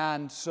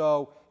 And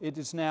so it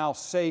is now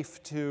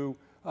safe to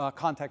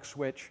context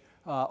switch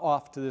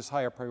off to this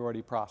higher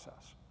priority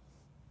process.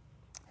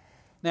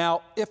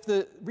 Now, if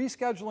the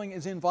rescheduling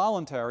is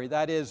involuntary,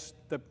 that is,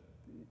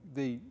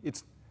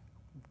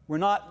 we're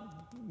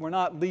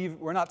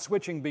not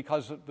switching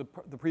because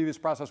the previous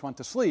process went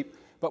to sleep,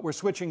 but we're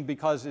switching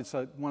because it's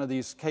one of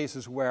these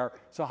cases where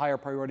it's a higher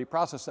priority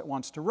process that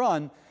wants to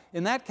run.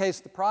 In that case,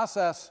 the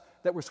process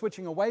that we're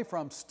switching away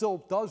from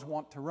still does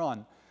want to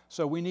run.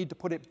 So we need to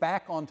put it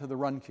back onto the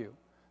run queue.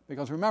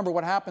 Because remember,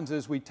 what happens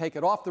is we take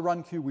it off the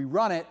run queue, we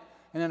run it,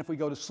 and then if we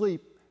go to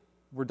sleep,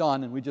 we're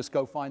done, and we just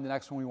go find the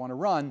next one we want to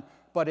run.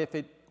 But if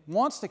it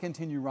wants to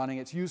continue running,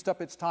 it's used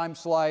up its time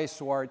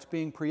slice or it's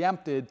being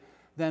preempted,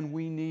 then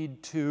we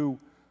need to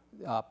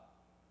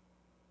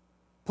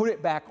put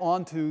it back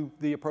onto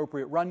the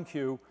appropriate run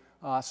queue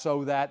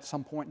so that at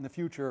some point in the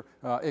future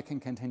it can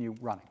continue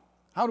running.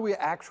 How do we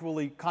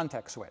actually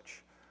context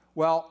switch?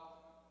 Well,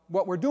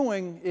 what we're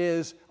doing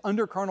is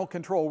under kernel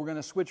control, we're going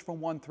to switch from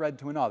one thread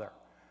to another.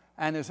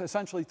 And there's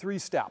essentially 3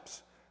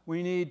 steps.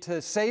 We need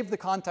to save the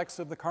context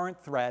of the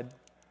current thread,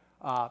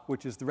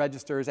 which is the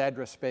registers,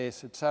 address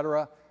space,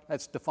 etc.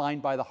 That's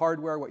defined by the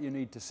hardware, what you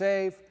need to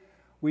save.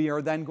 We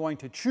are then going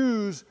to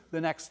choose the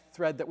next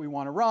thread that we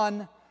want to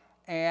run,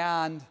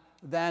 and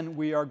then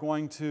we are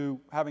going to,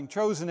 having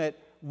chosen it,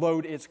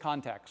 load its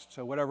context.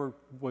 So whatever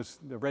was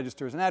the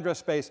registers and address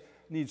space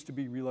needs to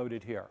be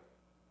reloaded here.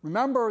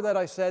 Remember that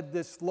I said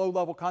this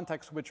low-level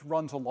context switch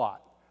runs a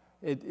lot.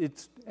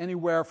 It's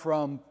anywhere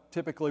from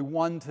typically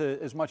 1 to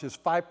as much as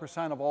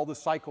 5% of all the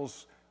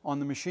cycles on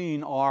the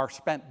machine are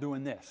spent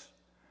doing this.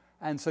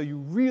 And so you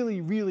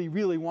really, really,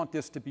 really want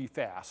this to be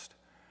fast.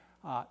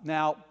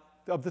 Now,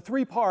 of the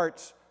 3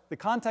 parts, the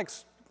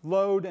context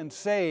load and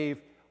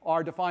save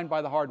are defined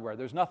by the hardware.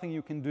 There's nothing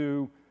you can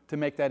do to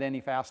make that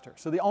any faster.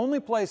 So the only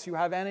place you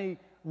have any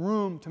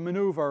room to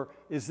maneuver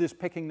is this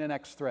picking the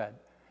next thread.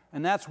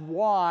 And that's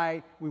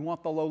why we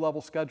want the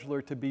low-level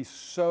scheduler to be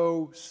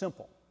so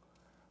simple.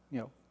 You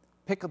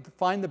know,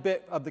 find the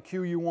bit of the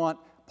queue you want,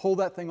 pull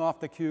that thing off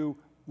the queue,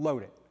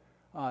 load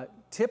it.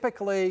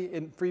 Typically,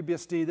 in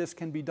FreeBSD, this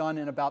can be done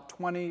in about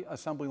 20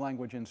 assembly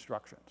language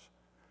instructions.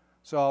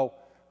 So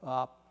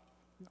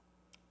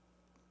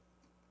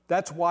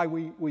that's why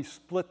we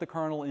split the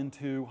kernel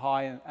into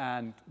high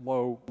and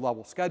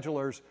low-level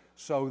schedulers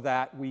so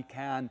that we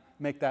can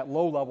make that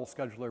low-level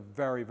scheduler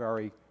very,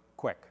 very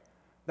quick.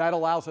 That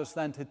allows us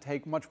then to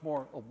take much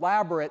more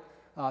elaborate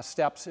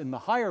steps in the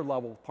higher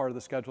level part of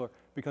the scheduler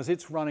because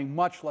it's running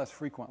much less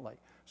frequently.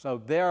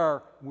 So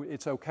there,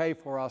 it's OK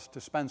for us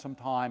to spend some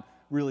time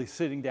really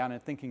sitting down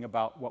and thinking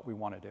about what we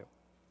want to do.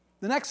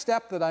 The next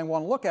step that I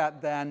want to look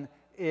at then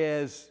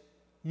is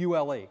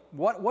ULE.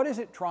 What is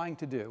it trying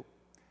to do?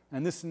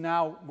 And this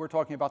now we're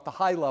talking about the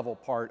high-level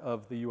part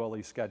of the ULE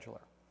scheduler.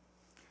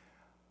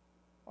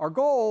 Our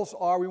goals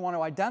are we want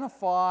to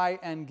identify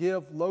and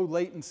give low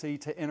latency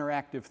to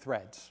interactive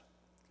threads.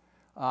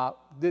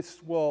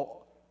 This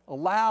will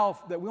allow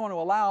that we want to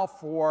allow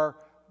for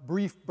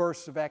brief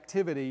bursts of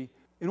activity.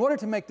 In order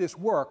to make this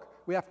work,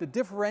 we have to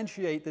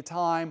differentiate the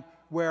time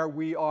where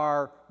we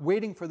are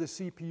waiting for the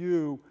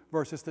CPU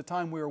versus the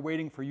time we are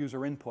waiting for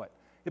user input.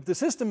 If the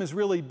system is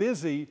really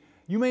busy,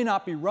 you may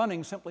not be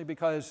running simply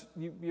because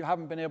you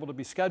haven't been able to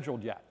be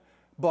scheduled yet.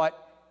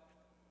 But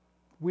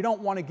we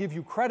don't want to give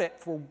you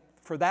credit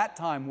for that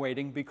time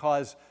waiting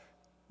because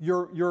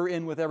you're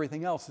in with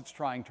everything else that's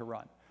trying to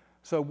run.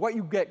 So what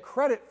you get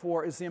credit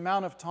for is the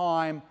amount of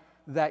time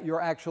that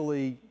you're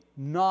actually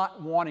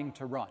not wanting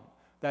to run.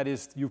 That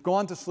is, you've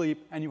gone to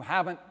sleep and you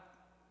haven't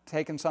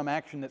taken some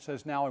action that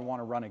says, now I want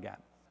to run again.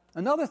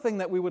 Another thing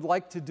that we would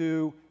like to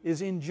do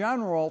is, in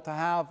general, to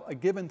have a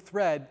given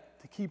thread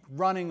to keep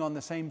running on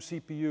the same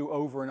CPU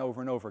over and over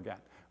and over again,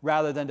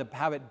 rather than to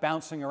have it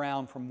bouncing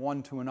around from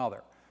one to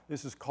another.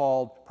 This is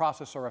called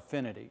processor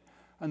affinity.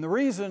 And the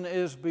reason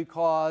is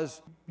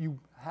because you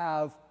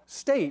have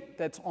state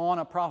that's on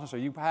a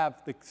processor. You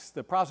have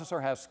the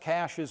processor has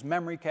caches,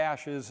 memory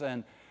caches,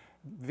 and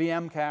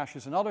VM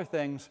caches and other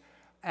things.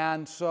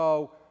 And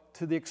so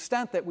to the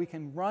extent that we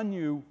can run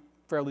you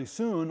fairly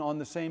soon on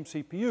the same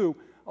CPU,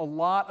 a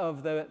lot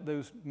of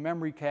those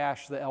memory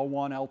cache, the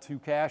L1,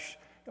 L2 cache,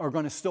 are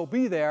going to still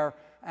be there.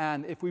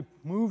 And if we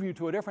move you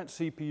to a different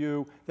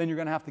CPU, then you're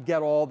going to have to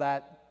get all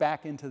that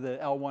back into the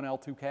L1,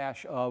 L2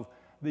 cache of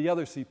the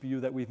other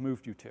CPU that we've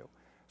moved you to.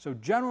 So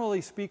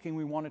generally speaking,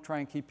 we want to try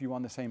and keep you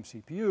on the same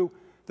CPU.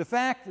 The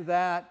fact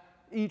that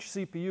each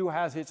CPU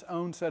has its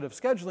own set of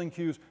scheduling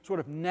queues sort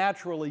of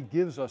naturally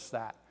gives us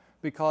that,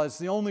 because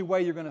the only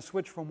way you're going to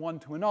switch from one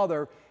to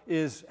another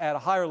is at a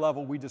higher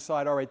level we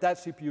decide, all right, that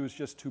CPU is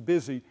just too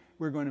busy.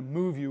 We're going to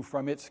move you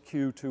from its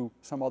queue to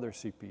some other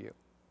CPU.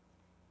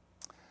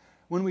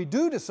 When we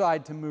do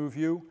decide to move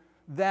you,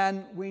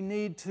 then we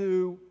need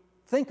to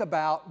think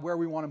about where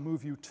we want to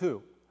move you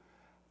to.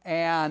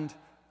 And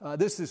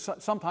this is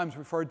sometimes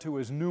referred to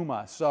as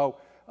NUMA. So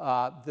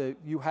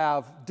you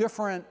have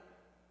different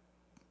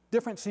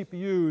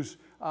CPUs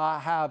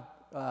have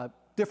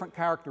different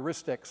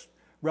characteristics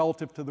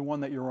relative to the one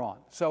that you're on.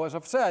 So as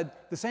I've said,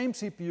 the same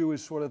CPU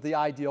is sort of the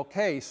ideal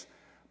case.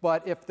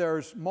 But if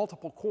there's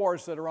multiple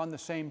cores that are on the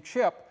same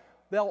chip,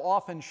 they'll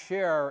often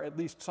share at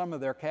least some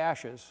of their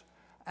caches.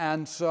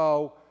 And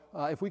so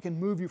if we can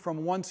move you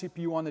from one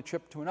CPU on the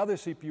chip to another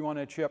CPU on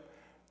a chip,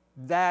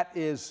 that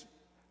is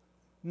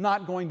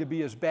not going to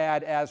be as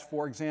bad as,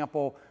 for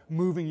example,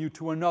 moving you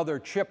to another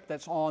chip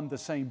that's on the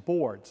same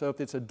board. So if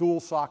it's a dual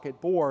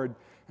socket board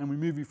and we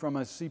move you from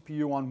a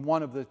CPU on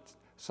one of the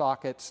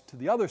sockets to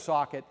the other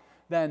socket,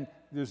 then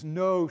there's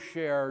no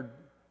shared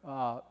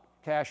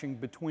caching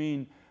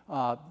between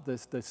the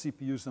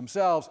CPUs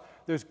themselves.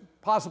 There's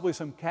possibly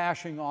some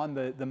caching on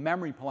the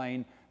memory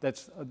plane,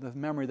 that's the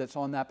memory that's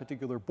on that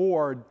particular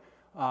board,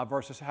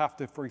 versus have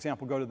to, for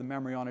example, go to the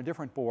memory on a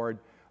different board.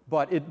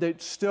 But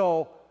it's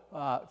still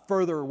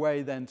further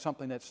away than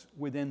something that's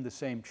within the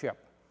same chip.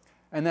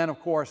 And then, of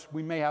course,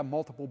 we may have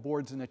multiple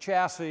boards in the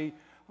chassis,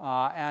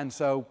 and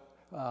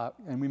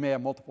we may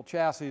have multiple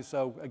chassis.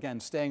 So again,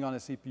 staying on a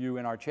CPU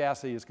in our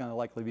chassis is going to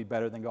likely be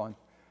better than going,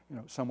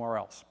 somewhere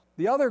else.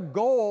 The other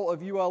goal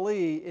of ULE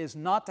is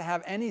not to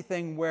have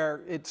anything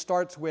where it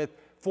starts with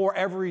for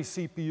every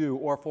CPU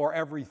or for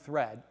every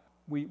thread.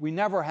 We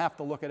never have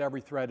to look at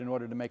every thread in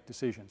order to make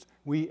decisions.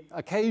 We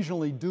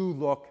occasionally do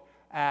look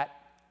at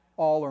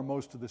all or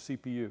most of the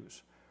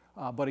CPUs.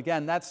 But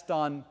again, that's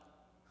done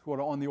sort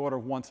of on the order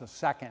of once a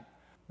second.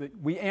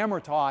 We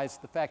amortize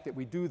the fact that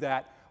we do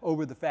that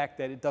over the fact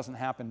that it doesn't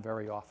happen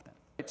very often.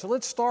 So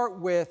let's start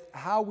with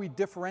how we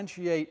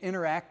differentiate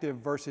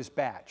interactive versus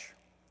batch.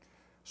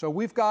 So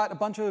we've got a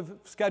bunch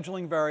of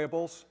scheduling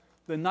variables.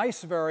 The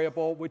nice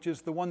variable, which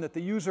is the one that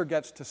the user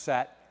gets to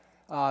set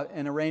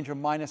in a range of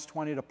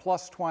 -20 to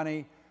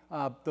 +20.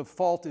 The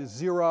default is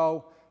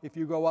 0. If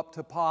you go up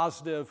to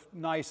positive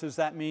nices,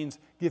 that means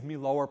give me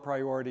lower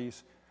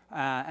priorities.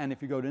 And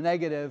if you go to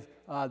negative,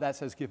 that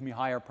says give me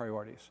higher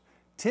priorities.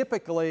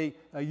 Typically,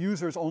 a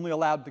user is only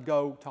allowed to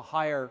go to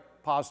higher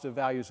positive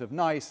values of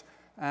nice,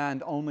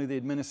 and only the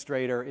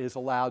administrator is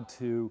allowed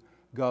to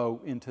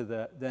go into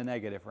the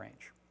negative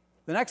range.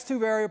 The next two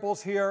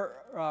variables here,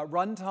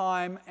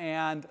 runtime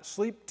and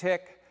sleep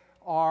tick,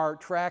 are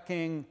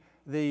tracking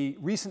the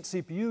recent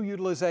CPU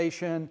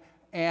utilization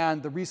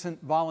and the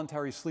recent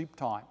voluntary sleep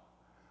time.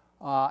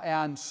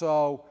 And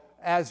so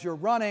as you're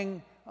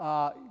running,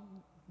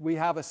 we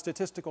have a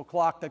statistical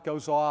clock that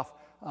goes off,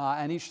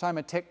 and each time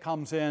a tick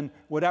comes in,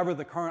 whatever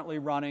the currently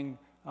running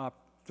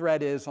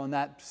thread is on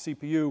that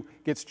CPU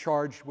gets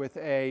charged with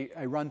a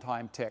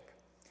runtime tick.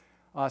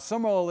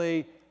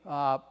 Similarly,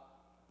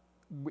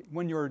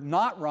 when you're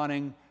not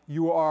running,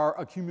 you are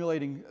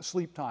accumulating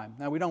sleep time.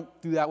 Now, we don't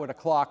do that with a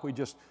clock. We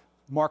just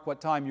mark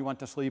what time you went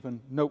to sleep and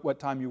note what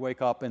time you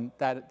wake up, and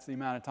that's the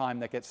amount of time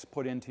that gets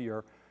put into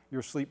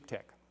your sleep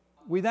tick.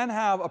 We then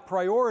have a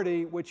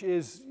priority, which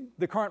is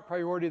the current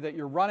priority that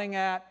you're running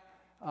at,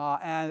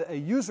 and a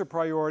user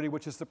priority,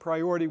 which is the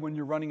priority when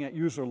you're running at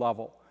user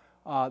level.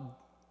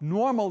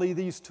 Normally,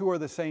 these two are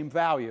the same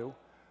value,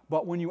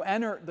 but when you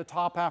enter the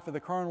top half of the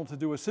kernel to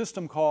do a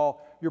system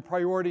call, your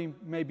priority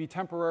may be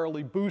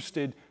temporarily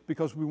boosted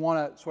because we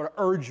want to sort of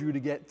urge you to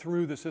get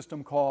through the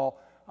system call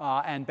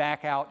and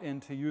back out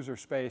into user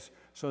space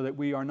so that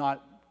we are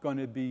not going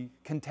to be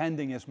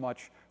contending as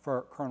much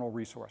for kernel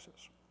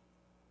resources.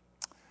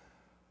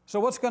 So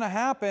what's going to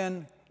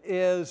happen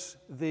is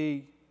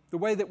the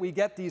way that we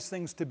get these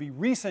things to be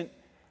recent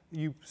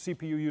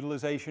CPU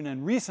utilization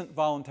and recent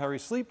voluntary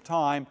sleep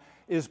time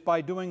is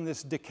by doing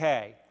this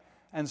decay.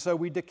 And so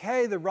we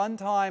decay the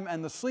runtime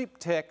and the sleep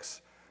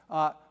ticks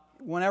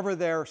whenever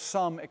their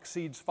sum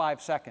exceeds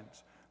 5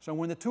 seconds. So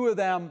when the two of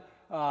them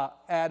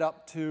add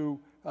up to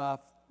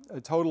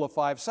a total of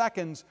 5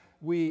 seconds,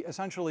 we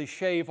essentially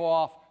shave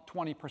off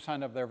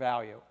 20% of their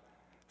value.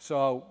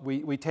 So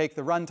we take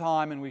the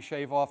runtime and we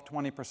shave off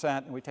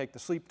 20%, and we take the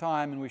sleep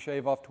time and we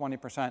shave off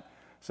 20%.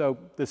 So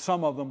the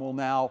sum of them will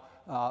now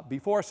be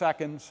 4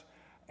 seconds.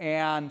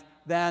 And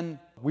then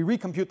we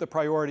recompute the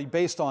priority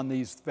based on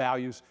these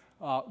values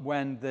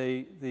when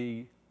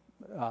the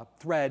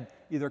thread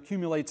either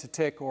accumulates a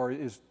tick or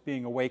is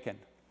being awakened.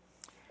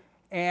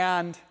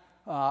 And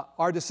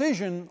our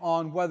decision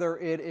on whether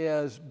it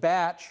is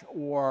batch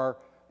or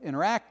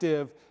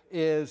interactive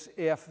is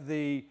if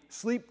the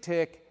sleep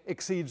tick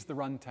exceeds the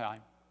runtime.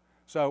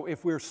 So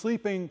if we're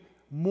sleeping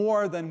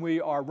more than we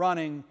are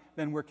running,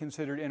 then we're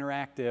considered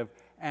interactive.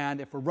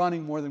 And if we're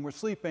running more than we're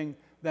sleeping,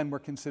 then we're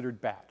considered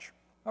batch.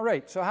 All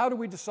right, so how do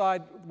we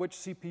decide which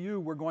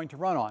CPU we're going to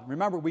run on?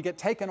 Remember, we get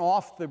taken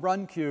off the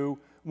run queue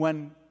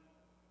when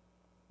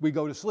we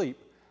go to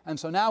sleep. And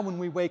so now when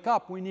we wake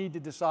up, we need to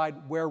decide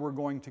where we're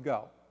going to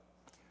go.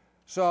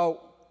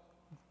 So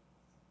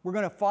we're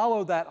going to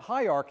follow that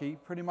hierarchy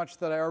pretty much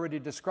that I already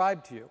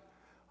described to you.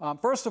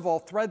 First of all,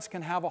 threads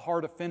can have a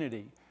hard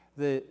affinity.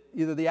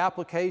 Either the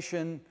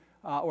application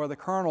or the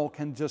kernel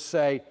can just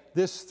say,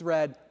 this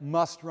thread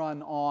must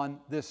run on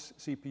this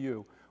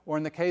CPU. Or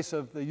in the case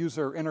of the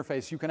user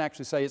interface, you can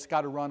actually say it's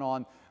got to run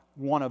on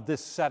one of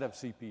this set of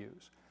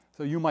CPUs.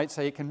 So you might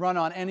say it can run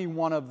on any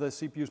one of the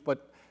CPUs,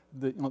 but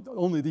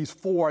only these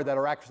 4 that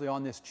are actually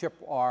on this chip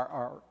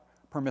are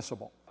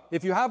permissible.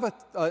 If you have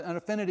an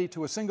affinity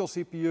to a single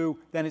CPU,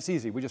 then it's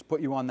easy. We just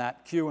put you on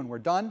that queue and we're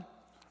done.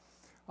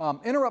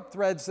 Interrupt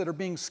threads that are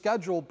being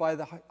scheduled by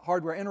the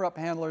hardware interrupt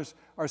handlers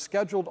are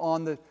scheduled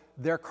on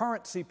their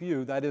current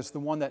CPU, that is the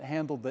one that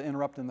handled the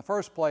interrupt in the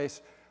first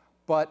place.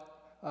 but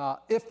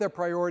if their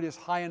priority is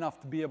high enough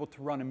to be able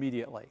to run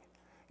immediately.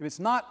 If it's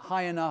not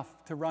high enough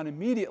to run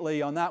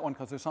immediately on that one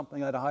because there's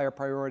something at a higher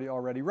priority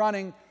already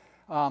running,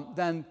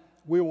 then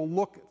we will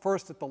look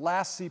first at the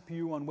last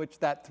CPU on which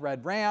that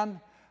thread ran,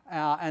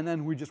 and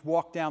then we just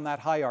walk down that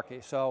hierarchy.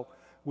 So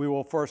we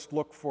will first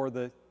look for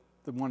the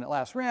one that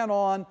last ran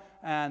on,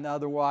 and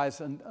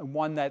otherwise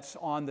one that's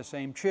on the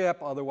same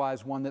chip,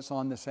 otherwise one that's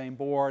on the same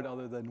board,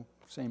 other than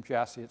same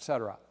chassis, et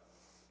cetera.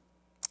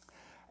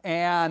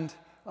 And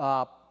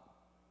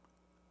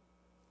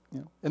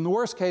in the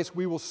worst case,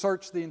 we will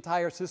search the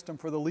entire system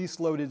for the least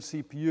loaded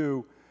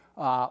CPU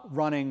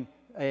running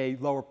a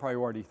lower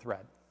priority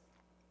thread.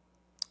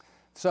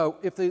 So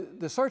if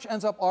the search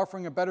ends up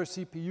offering a better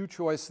CPU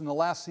choice than the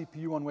last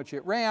CPU on which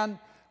it ran,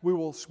 we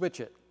will switch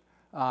it.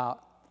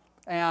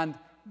 And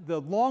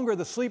the longer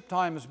the sleep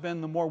time has been,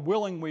 the more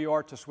willing we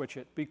are to switch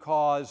it,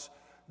 because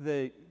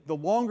the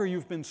longer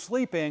you've been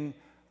sleeping,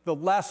 the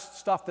less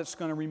stuff that's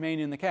going to remain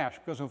in the cache.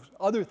 Because if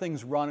other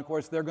things run, of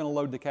course, they're going to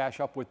load the cache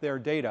up with their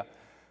data.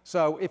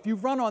 So if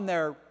you've run on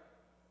there,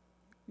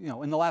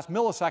 in the last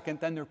millisecond,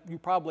 then you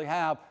probably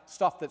have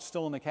stuff that's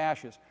still in the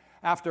caches.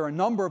 After a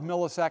number of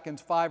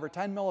milliseconds, 5 or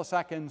 10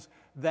 milliseconds,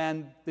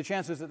 then the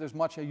chances that there's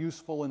much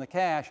useful in the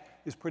cache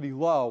is pretty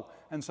low.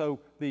 And so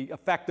the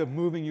effect of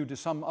moving you to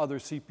some other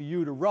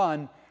CPU to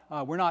run,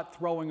 we're not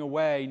throwing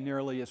away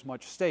nearly as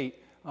much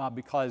state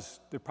because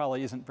there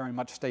probably isn't very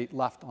much state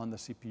left on the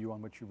CPU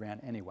on which you ran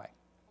anyway.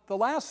 The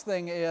last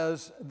thing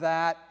is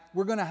that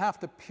we're going to have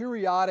to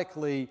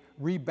periodically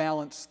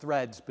rebalance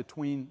threads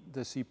between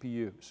the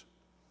CPUs.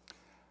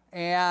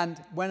 And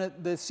when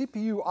the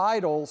CPU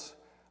idles,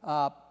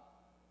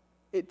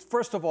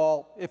 first of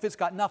all, if it's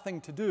got nothing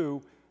to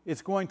do,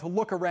 it's going to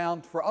look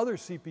around for other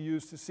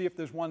CPUs to see if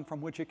there's one from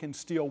which it can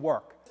steal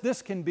work.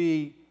 This can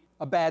be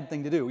a bad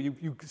thing to do.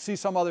 You see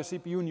some other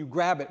CPU and you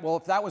grab it. Well,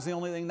 if that was the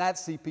only thing that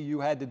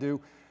CPU had to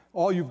do,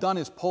 all you've done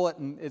is pull it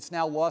and it's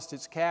now lost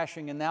its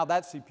caching, and now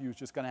that CPU is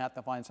just going to have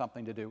to find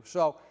something to do.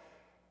 So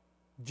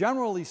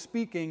generally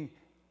speaking,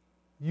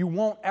 you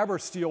won't ever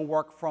steal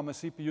work from a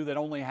CPU that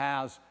only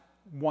has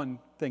one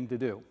thing to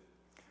do.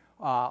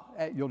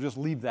 You'll just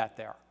leave that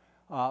there.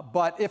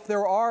 But if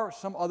there are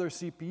some other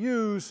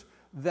CPUs,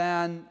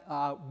 then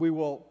we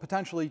will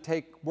potentially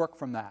take work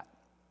from that.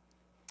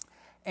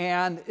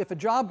 And if a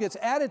job gets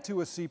added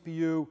to a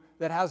CPU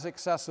that has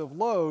excessive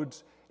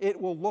loads, it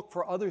will look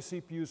for other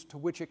CPUs to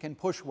which it can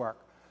push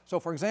work. So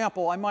for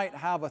example, I might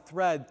have a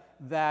thread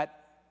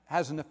that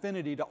has an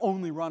affinity to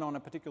only run on a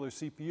particular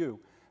CPU.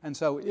 And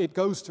so it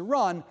goes to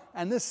run,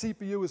 and this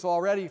CPU is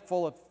already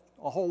full of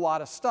a whole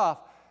lot of stuff.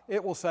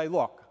 It will say,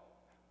 look,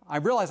 I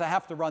realize I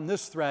have to run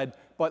this thread,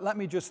 but let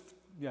me just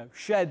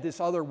shed this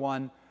other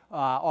one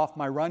off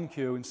my run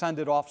queue and send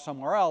it off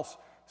somewhere else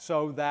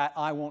so that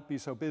I won't be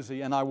so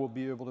busy and I will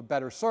be able to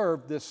better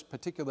serve this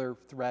particular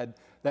thread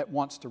that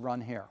wants to run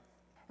here.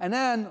 And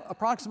then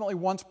approximately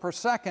once per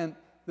second,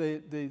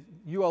 the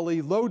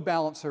ULE load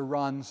balancer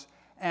runs,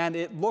 and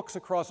it looks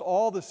across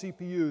all the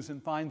CPUs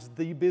and finds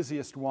the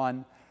busiest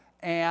one,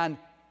 and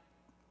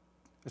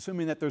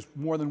assuming that there's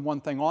more than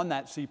one thing on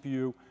that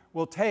CPU,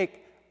 will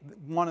take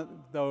one of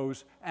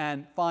those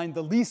and find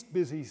the least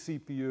busy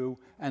CPU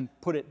and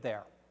put it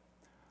there.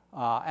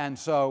 And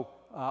so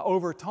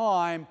over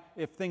time,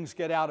 if things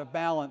get out of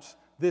balance,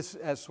 this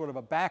as sort of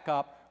a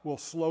backup will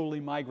slowly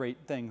migrate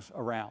things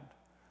around.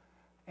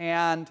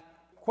 And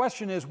the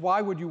question is,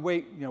 why would you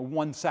wait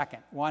 1 second?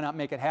 Why not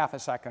make it half a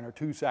second or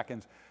 2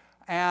 seconds?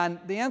 And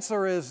the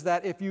answer is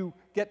that if you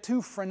get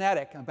too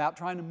frenetic about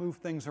trying to move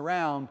things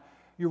around,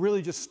 you're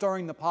really just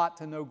stirring the pot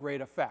to no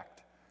great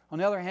effect. On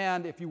the other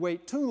hand, if you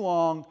wait too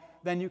long,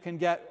 then you can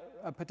get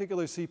a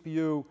particular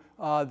CPU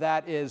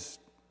that is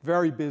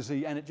very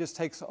busy, and it just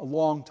takes a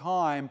long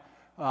time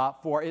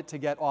for it to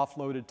get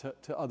offloaded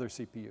to other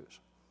CPUs.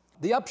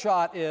 The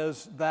upshot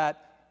is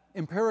that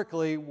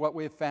empirically, what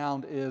we've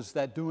found is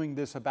that doing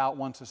this about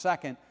once a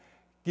second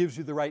gives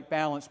you the right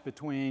balance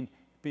between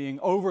being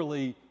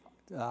overly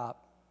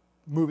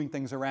moving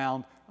things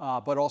around,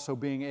 but also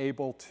being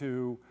able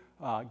to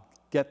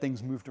get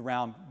things moved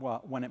around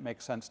when it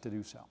makes sense to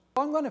do so.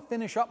 I'm going to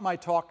finish up my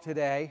talk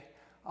today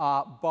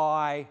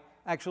by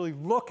actually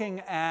looking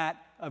at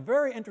a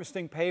very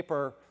interesting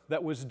paper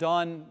that was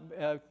done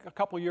a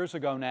couple years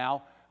ago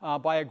now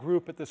by a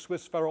group at the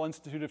Swiss Federal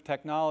Institute of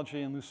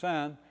Technology in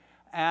Lausanne.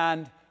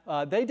 And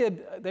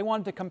they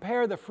wanted to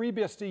compare the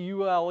FreeBSD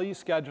ULE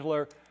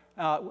scheduler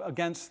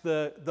against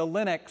the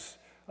Linux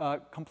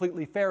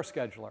completely fair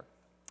scheduler.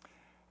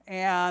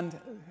 And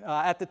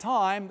at the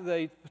time,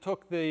 they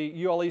took the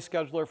ULE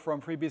scheduler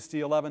from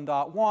FreeBSD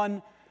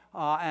 11.1,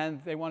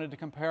 and they wanted to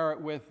compare it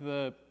with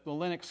the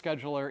Linux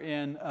scheduler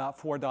in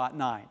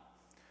 4.9.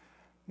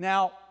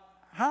 Now,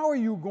 how are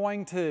you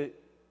going to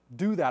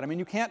do that? I mean,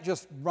 you can't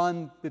just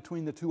run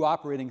between the two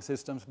operating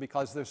systems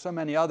because there's so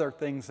many other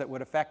things that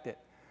would affect it.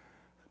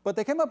 But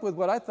they came up with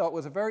what I thought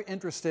was a very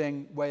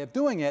interesting way of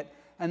doing it,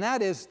 and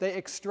that is they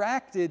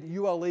extracted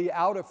ULE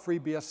out of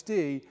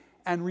FreeBSD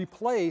and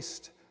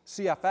replaced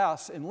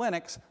CFS in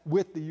Linux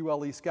with the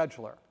ULE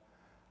scheduler.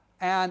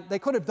 And they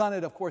could have done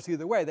it, of course,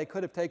 either way. They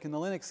could have taken the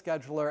Linux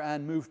scheduler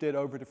and moved it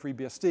over to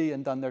FreeBSD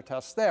and done their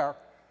tests there.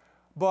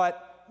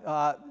 But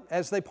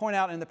as they point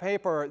out in the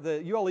paper,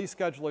 the ULE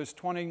scheduler is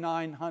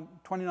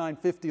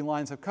 2950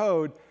 lines of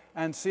code,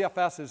 and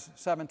CFS is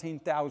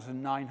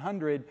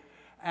 17,900.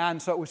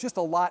 And so it was just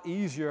a lot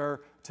easier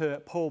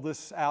to pull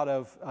this out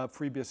of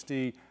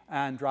FreeBSD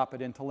and drop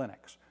it into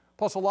Linux.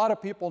 Plus, a lot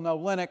of people know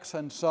Linux,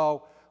 and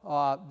so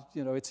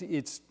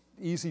it's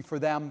easy for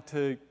them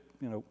to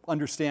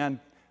understand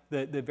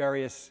the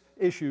various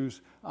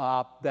issues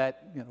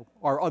that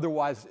are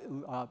otherwise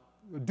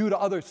due to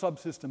other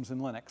subsystems in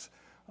Linux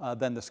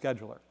than the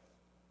scheduler.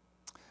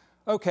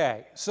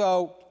 Okay,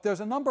 so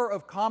there's a number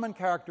of common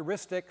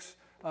characteristics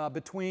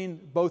between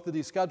both of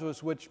these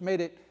schedulers which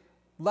made it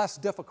less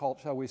difficult,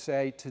 shall we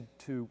say,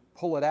 to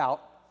pull it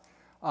out.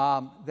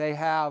 They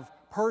have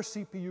per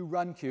CPU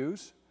run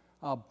queues,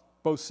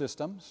 both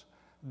systems.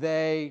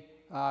 They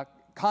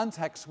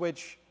context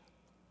switch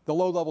the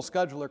low-level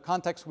scheduler,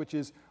 context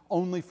switches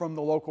only from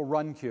the local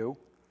run queue.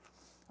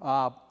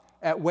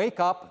 At wake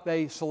up,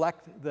 they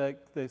select the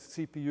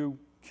CPU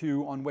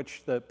queue on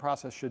which the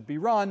process should be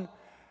run,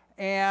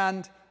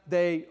 and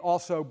they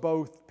also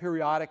both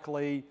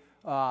periodically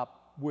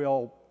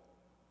will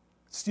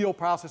steal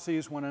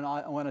processes when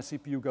a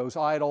CPU goes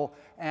idle,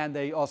 and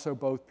they also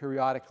both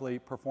periodically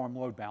perform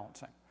load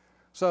balancing.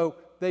 So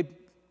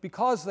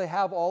because they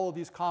have all of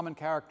these common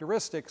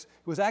characteristics,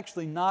 it was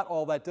actually not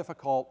all that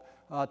difficult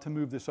to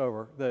move this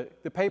over.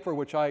 The paper,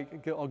 which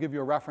I'll give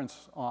you a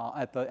reference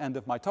at the end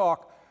of my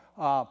talk,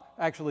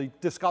 actually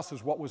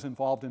discusses what was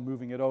involved in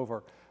moving it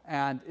over,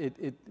 and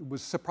it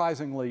was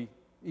surprisingly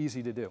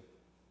easy to do.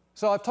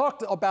 So I've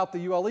talked about the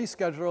ULE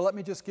scheduler. Let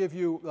me just give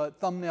you a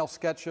thumbnail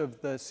sketch of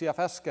the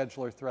CFS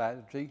scheduler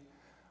strategy.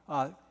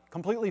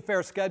 Completely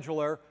fair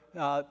scheduler,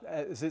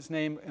 as its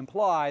name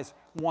implies,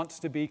 wants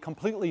to be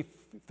completely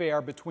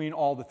fair between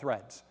all the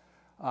threads.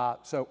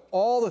 So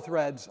all the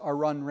threads are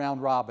run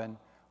round robin.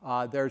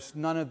 There's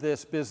none of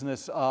this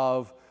business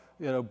of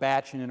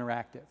batch and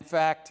interactive. In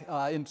fact,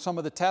 in some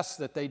of the tests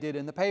that they did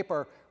in the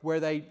paper, where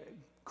they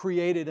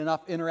created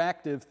enough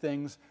interactive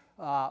things,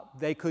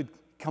 they could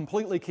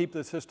completely keep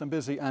the system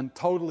busy and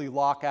totally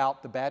lock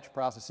out the batch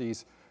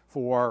processes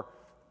for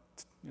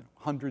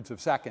hundreds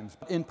of seconds.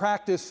 In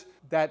practice,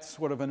 that's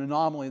sort of an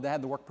anomaly. They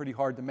had to work pretty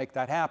hard to make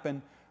that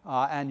happen,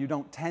 and you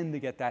don't tend to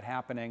get that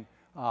happening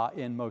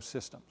in most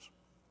systems.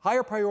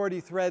 Higher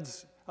priority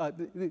threads,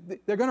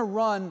 they're going to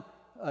run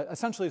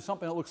essentially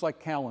something that looks like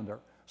calendar.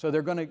 So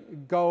they're going to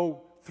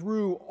go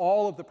through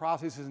all of the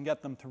processes and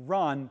get them to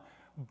run.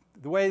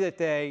 The way that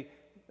they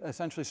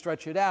essentially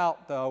stretch it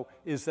out, though,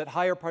 is that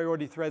higher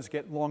priority threads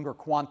get longer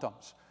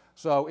quantums.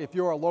 So if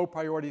you're a low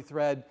priority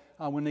thread,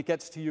 when it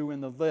gets to you in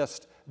the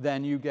list,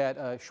 then you get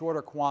a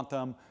shorter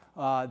quantum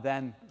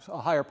than a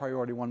higher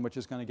priority one, which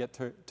is going to get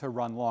to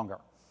run longer.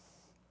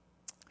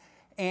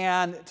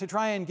 And to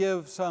try and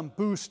give some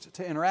boost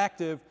to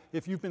interactive,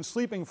 if you've been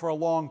sleeping for a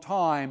long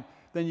time,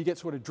 then you get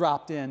sort of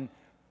dropped in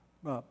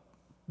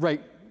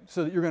right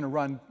so that you're going to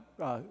run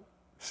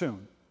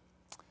soon.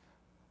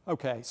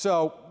 Okay,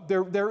 so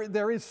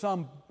there is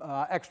some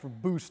extra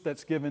boost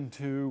that's given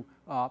to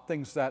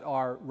things that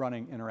are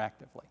running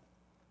interactively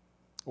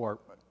or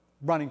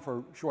running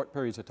for short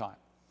periods of time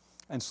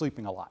and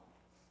sleeping a lot.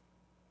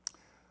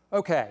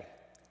 Okay,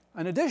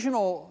 an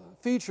additional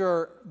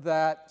feature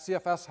that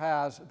CFS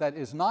has that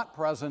is not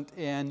present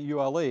in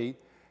ULE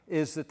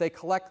is that they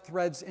collect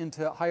threads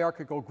into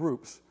hierarchical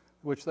groups,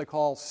 which they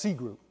call C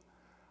group.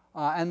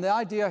 And the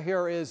idea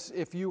here is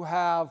if you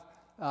have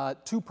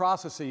two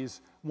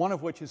processes, one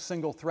of which is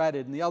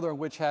single-threaded and the other of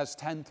which has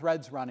 10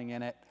 threads running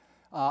in it,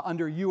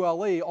 under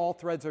ULE, all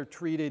threads are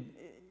treated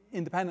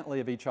independently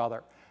of each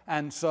other.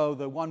 And so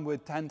the one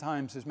with 10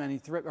 times many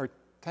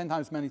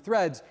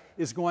threads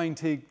is going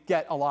to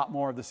get a lot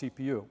more of the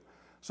CPU.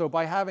 So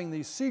by having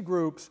these C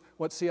groups,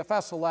 what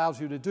CFS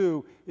allows you to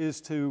do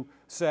is to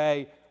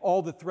say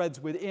all the threads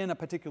within a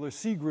particular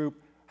C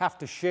group have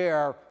to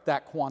share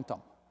that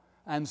quantum.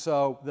 And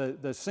so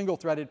the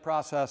single-threaded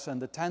process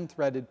and the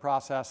 10-threaded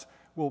process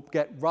will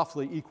get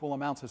roughly equal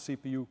amounts of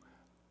CPU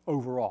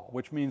overall,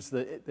 which means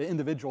the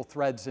individual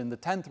threads in the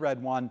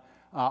 10-thread one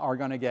are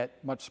going to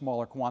get much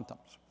smaller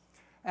quantums.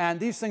 And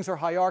these things are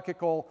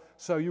hierarchical,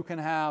 so you can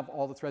have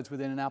all the threads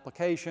within an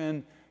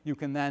application. You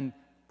can then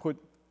put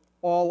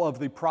all of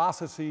the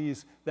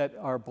processes that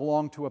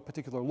belong to a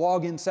particular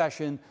login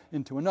session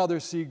into another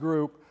C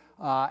group.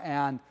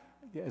 And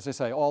as I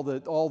say, all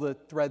the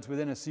threads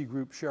within a C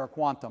group share a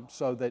quantum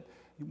so that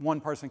one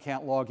person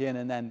can't log in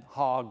and then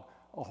hog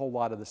a whole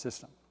lot of the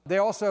system. They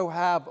also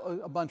have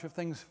a bunch of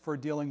things for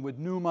dealing with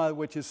NUMA,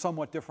 which is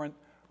somewhat different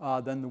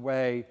than the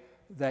way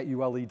that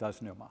ULE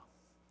does NUMA.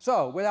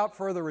 So without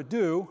further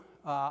ado,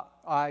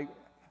 how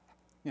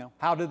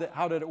did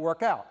it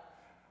work out?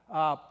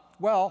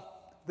 Well,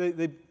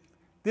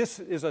 this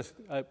is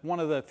one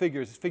of the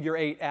figures, figure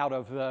 8 out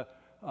of the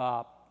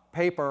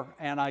paper,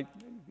 and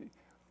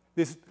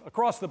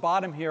across the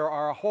bottom here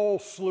are a whole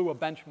slew of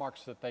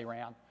benchmarks that they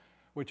ran,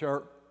 which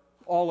are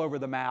all over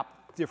the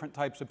map. different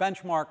types of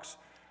benchmarks.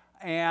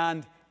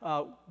 And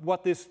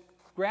what this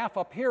graph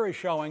up here is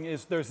showing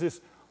is there's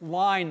this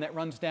line that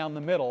runs down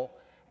the middle.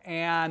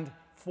 And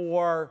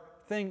for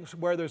things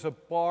where there's a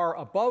bar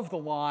above the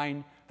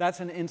line, that's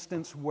an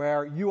instance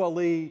where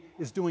ULE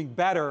is doing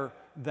better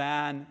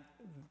than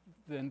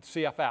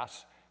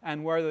CFS.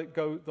 And where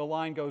the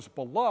line goes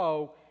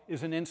below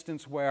is an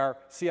instance where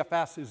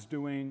CFS is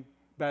doing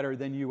better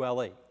than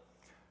ULE.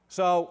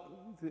 So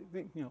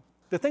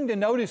the thing to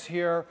notice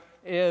here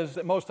is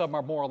that most of them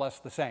are more or less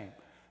the same.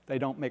 They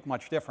don't make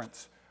much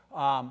difference.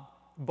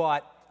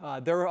 But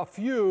there are a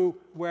few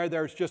where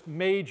there's just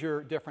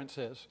major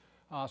differences.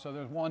 So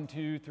there's 1,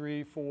 2,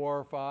 3,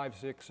 4, 5,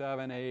 6,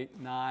 7, 8,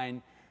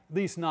 9, at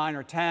least 9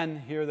 or 10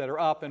 here that are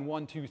up, and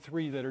 1, 2,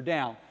 3 that are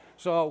down.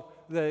 So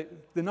the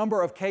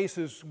number of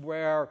cases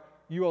where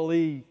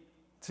ULE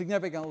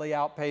significantly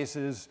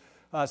outpaces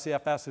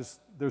CFS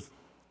there's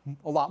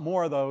a lot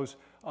more of those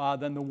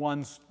than the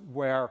ones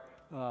where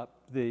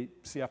the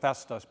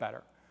CFS does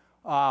better.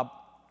 But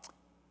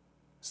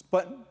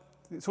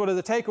sort of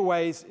the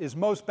takeaways is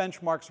most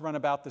benchmarks run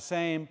about the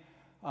same.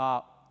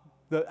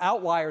 The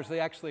outliers they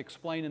actually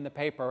explain in the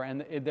paper,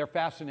 and they're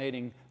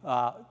fascinating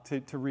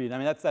to read. I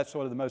mean, that's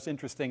sort of the most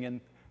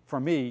interesting for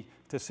me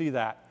to see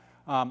that.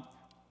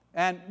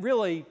 And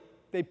really,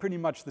 they're pretty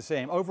much the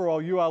same. Overall,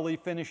 ULE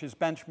finishes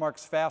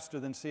benchmarks faster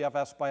than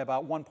CFS by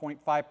about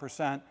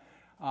 1.5%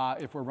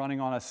 if we're running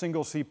on a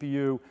single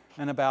CPU,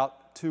 and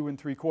about 2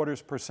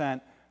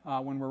 3/4%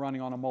 when we're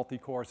running on a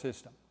multi-core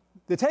system.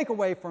 The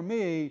takeaway for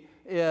me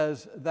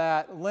is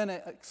that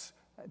Linux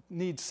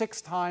needs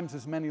 6 times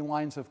as many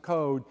lines of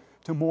code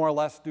to more or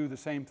less do the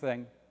same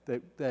thing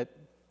that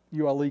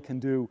ULE can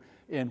do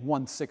in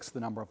 1/6 the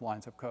number of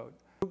lines of code.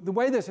 The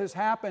way this has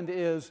happened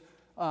is,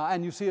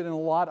 and you see it in a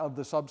lot of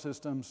the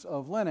subsystems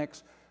of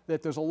Linux,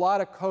 that there's a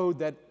lot of code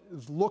that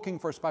is looking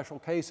for special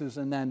cases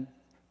and then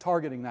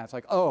targeting that. It's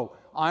like, oh,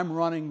 I'm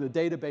running the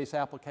database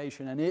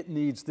application and it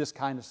needs this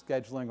kind of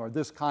scheduling or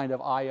this kind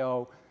of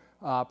I/O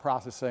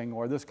processing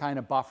or this kind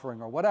of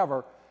buffering or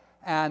whatever.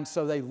 And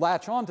so they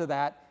latch onto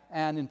that,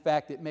 and in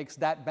fact, it makes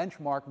that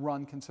benchmark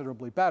run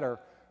considerably better.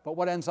 But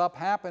what ends up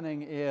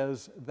happening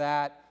is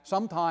that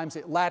sometimes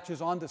it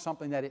latches onto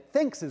something that it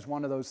thinks is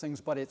one of those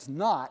things, but it's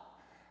not.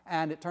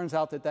 And it turns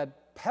out that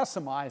that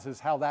pessimizes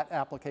how that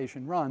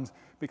application runs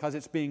because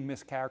it's being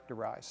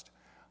mischaracterized.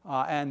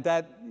 And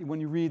that,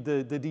 when you read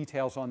the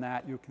details on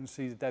that, you can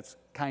see that that's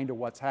kind of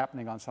what's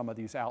happening on some of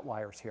these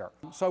outliers here.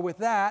 So with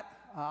that,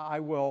 I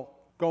will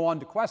go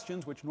on to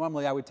questions, which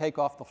normally I would take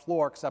off the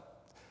floor, except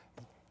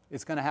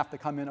it's going to have to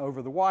come in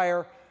over the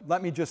wire.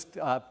 Let me just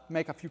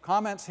make a few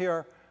comments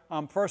here.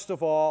 First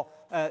of all,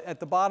 at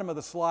the bottom of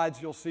the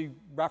slides, you'll see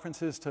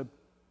references to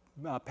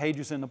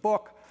pages in the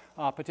book.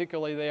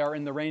 Particularly, they are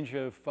in the range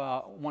of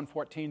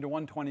 114 to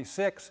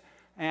 126.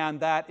 And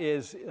that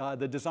is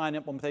the design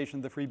implementation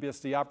of the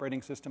FreeBSD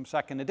operating system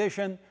 2nd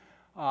edition.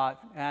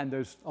 And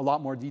there's a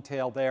lot more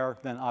detail there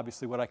than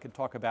obviously what I could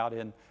talk about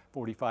in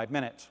 45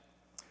 minutes.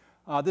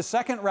 The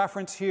second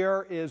reference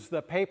here is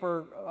the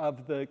paper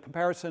of the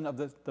comparison of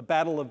the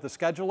Battle of the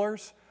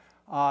Schedulers.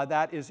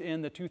 That is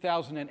in the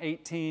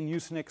 2018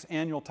 Usenix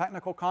Annual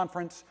Technical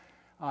Conference.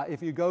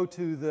 If you go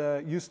to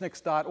the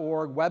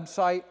usenix.org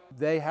website,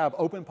 they have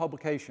open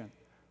publication.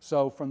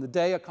 So from the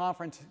day a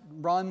conference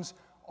runs,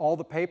 all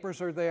the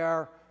papers are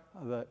there,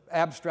 the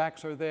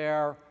abstracts are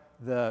there,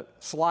 the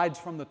slides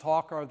from the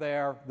talk are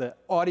there, the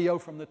audio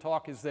from the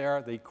talk is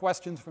there, the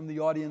questions from the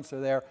audience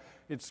are there.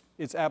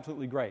 It's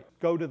absolutely great.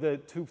 Go to the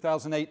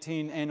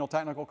 2018 Annual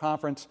Technical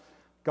Conference,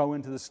 go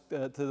into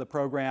to the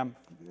program,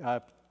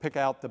 pick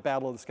out the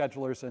Battle of the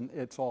Schedulers, and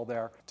it's all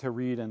there to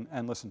read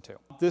and listen to.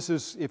 This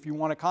is, if you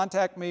want to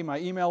contact me, my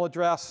email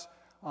address.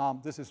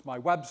 This is my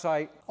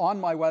website. On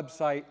my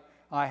website,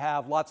 I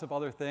have lots of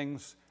other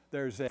things.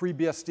 There's a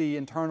FreeBSD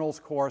internals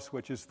course,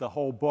 which is the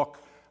whole book,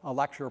 a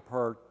lecture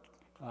per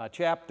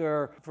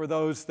chapter. For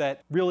those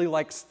that really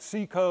like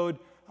C code,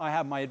 I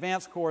have my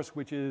advanced course,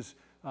 which is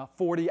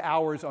 40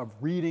 hours of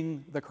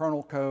reading the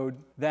kernel code.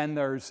 Then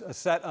there's a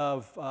set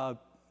of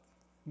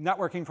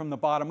networking from the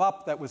bottom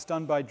up that was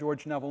done by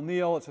George Neville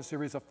Neal. It's a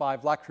series of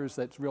 5 lectures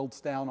that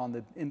drills down on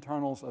the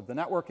internals of the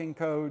networking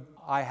code.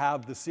 I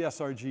have the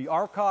CSRG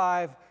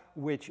archive,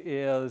 which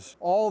is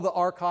all the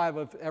archive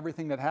of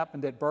everything that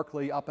happened at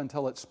Berkeley up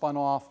until it spun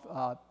off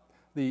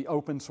the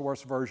open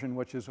source version,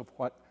 which is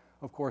what,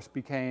 of course,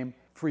 became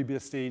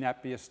FreeBSD,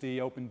 NetBSD,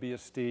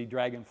 OpenBSD,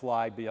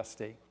 Dragonfly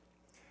BSD.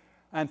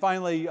 And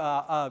finally,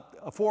 a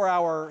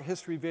 4-hour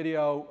history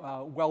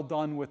video, well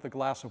done with a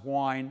glass of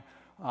wine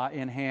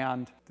in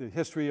hand, the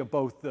history of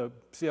both the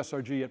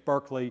CSRG at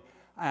Berkeley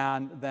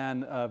and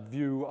then a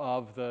view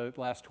of the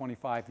last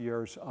 25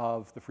 years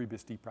of the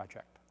FreeBSD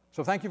project.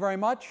 So thank you very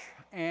much,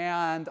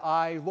 and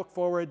I look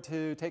forward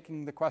to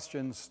taking the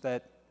questions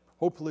that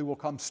hopefully will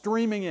come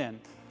streaming in.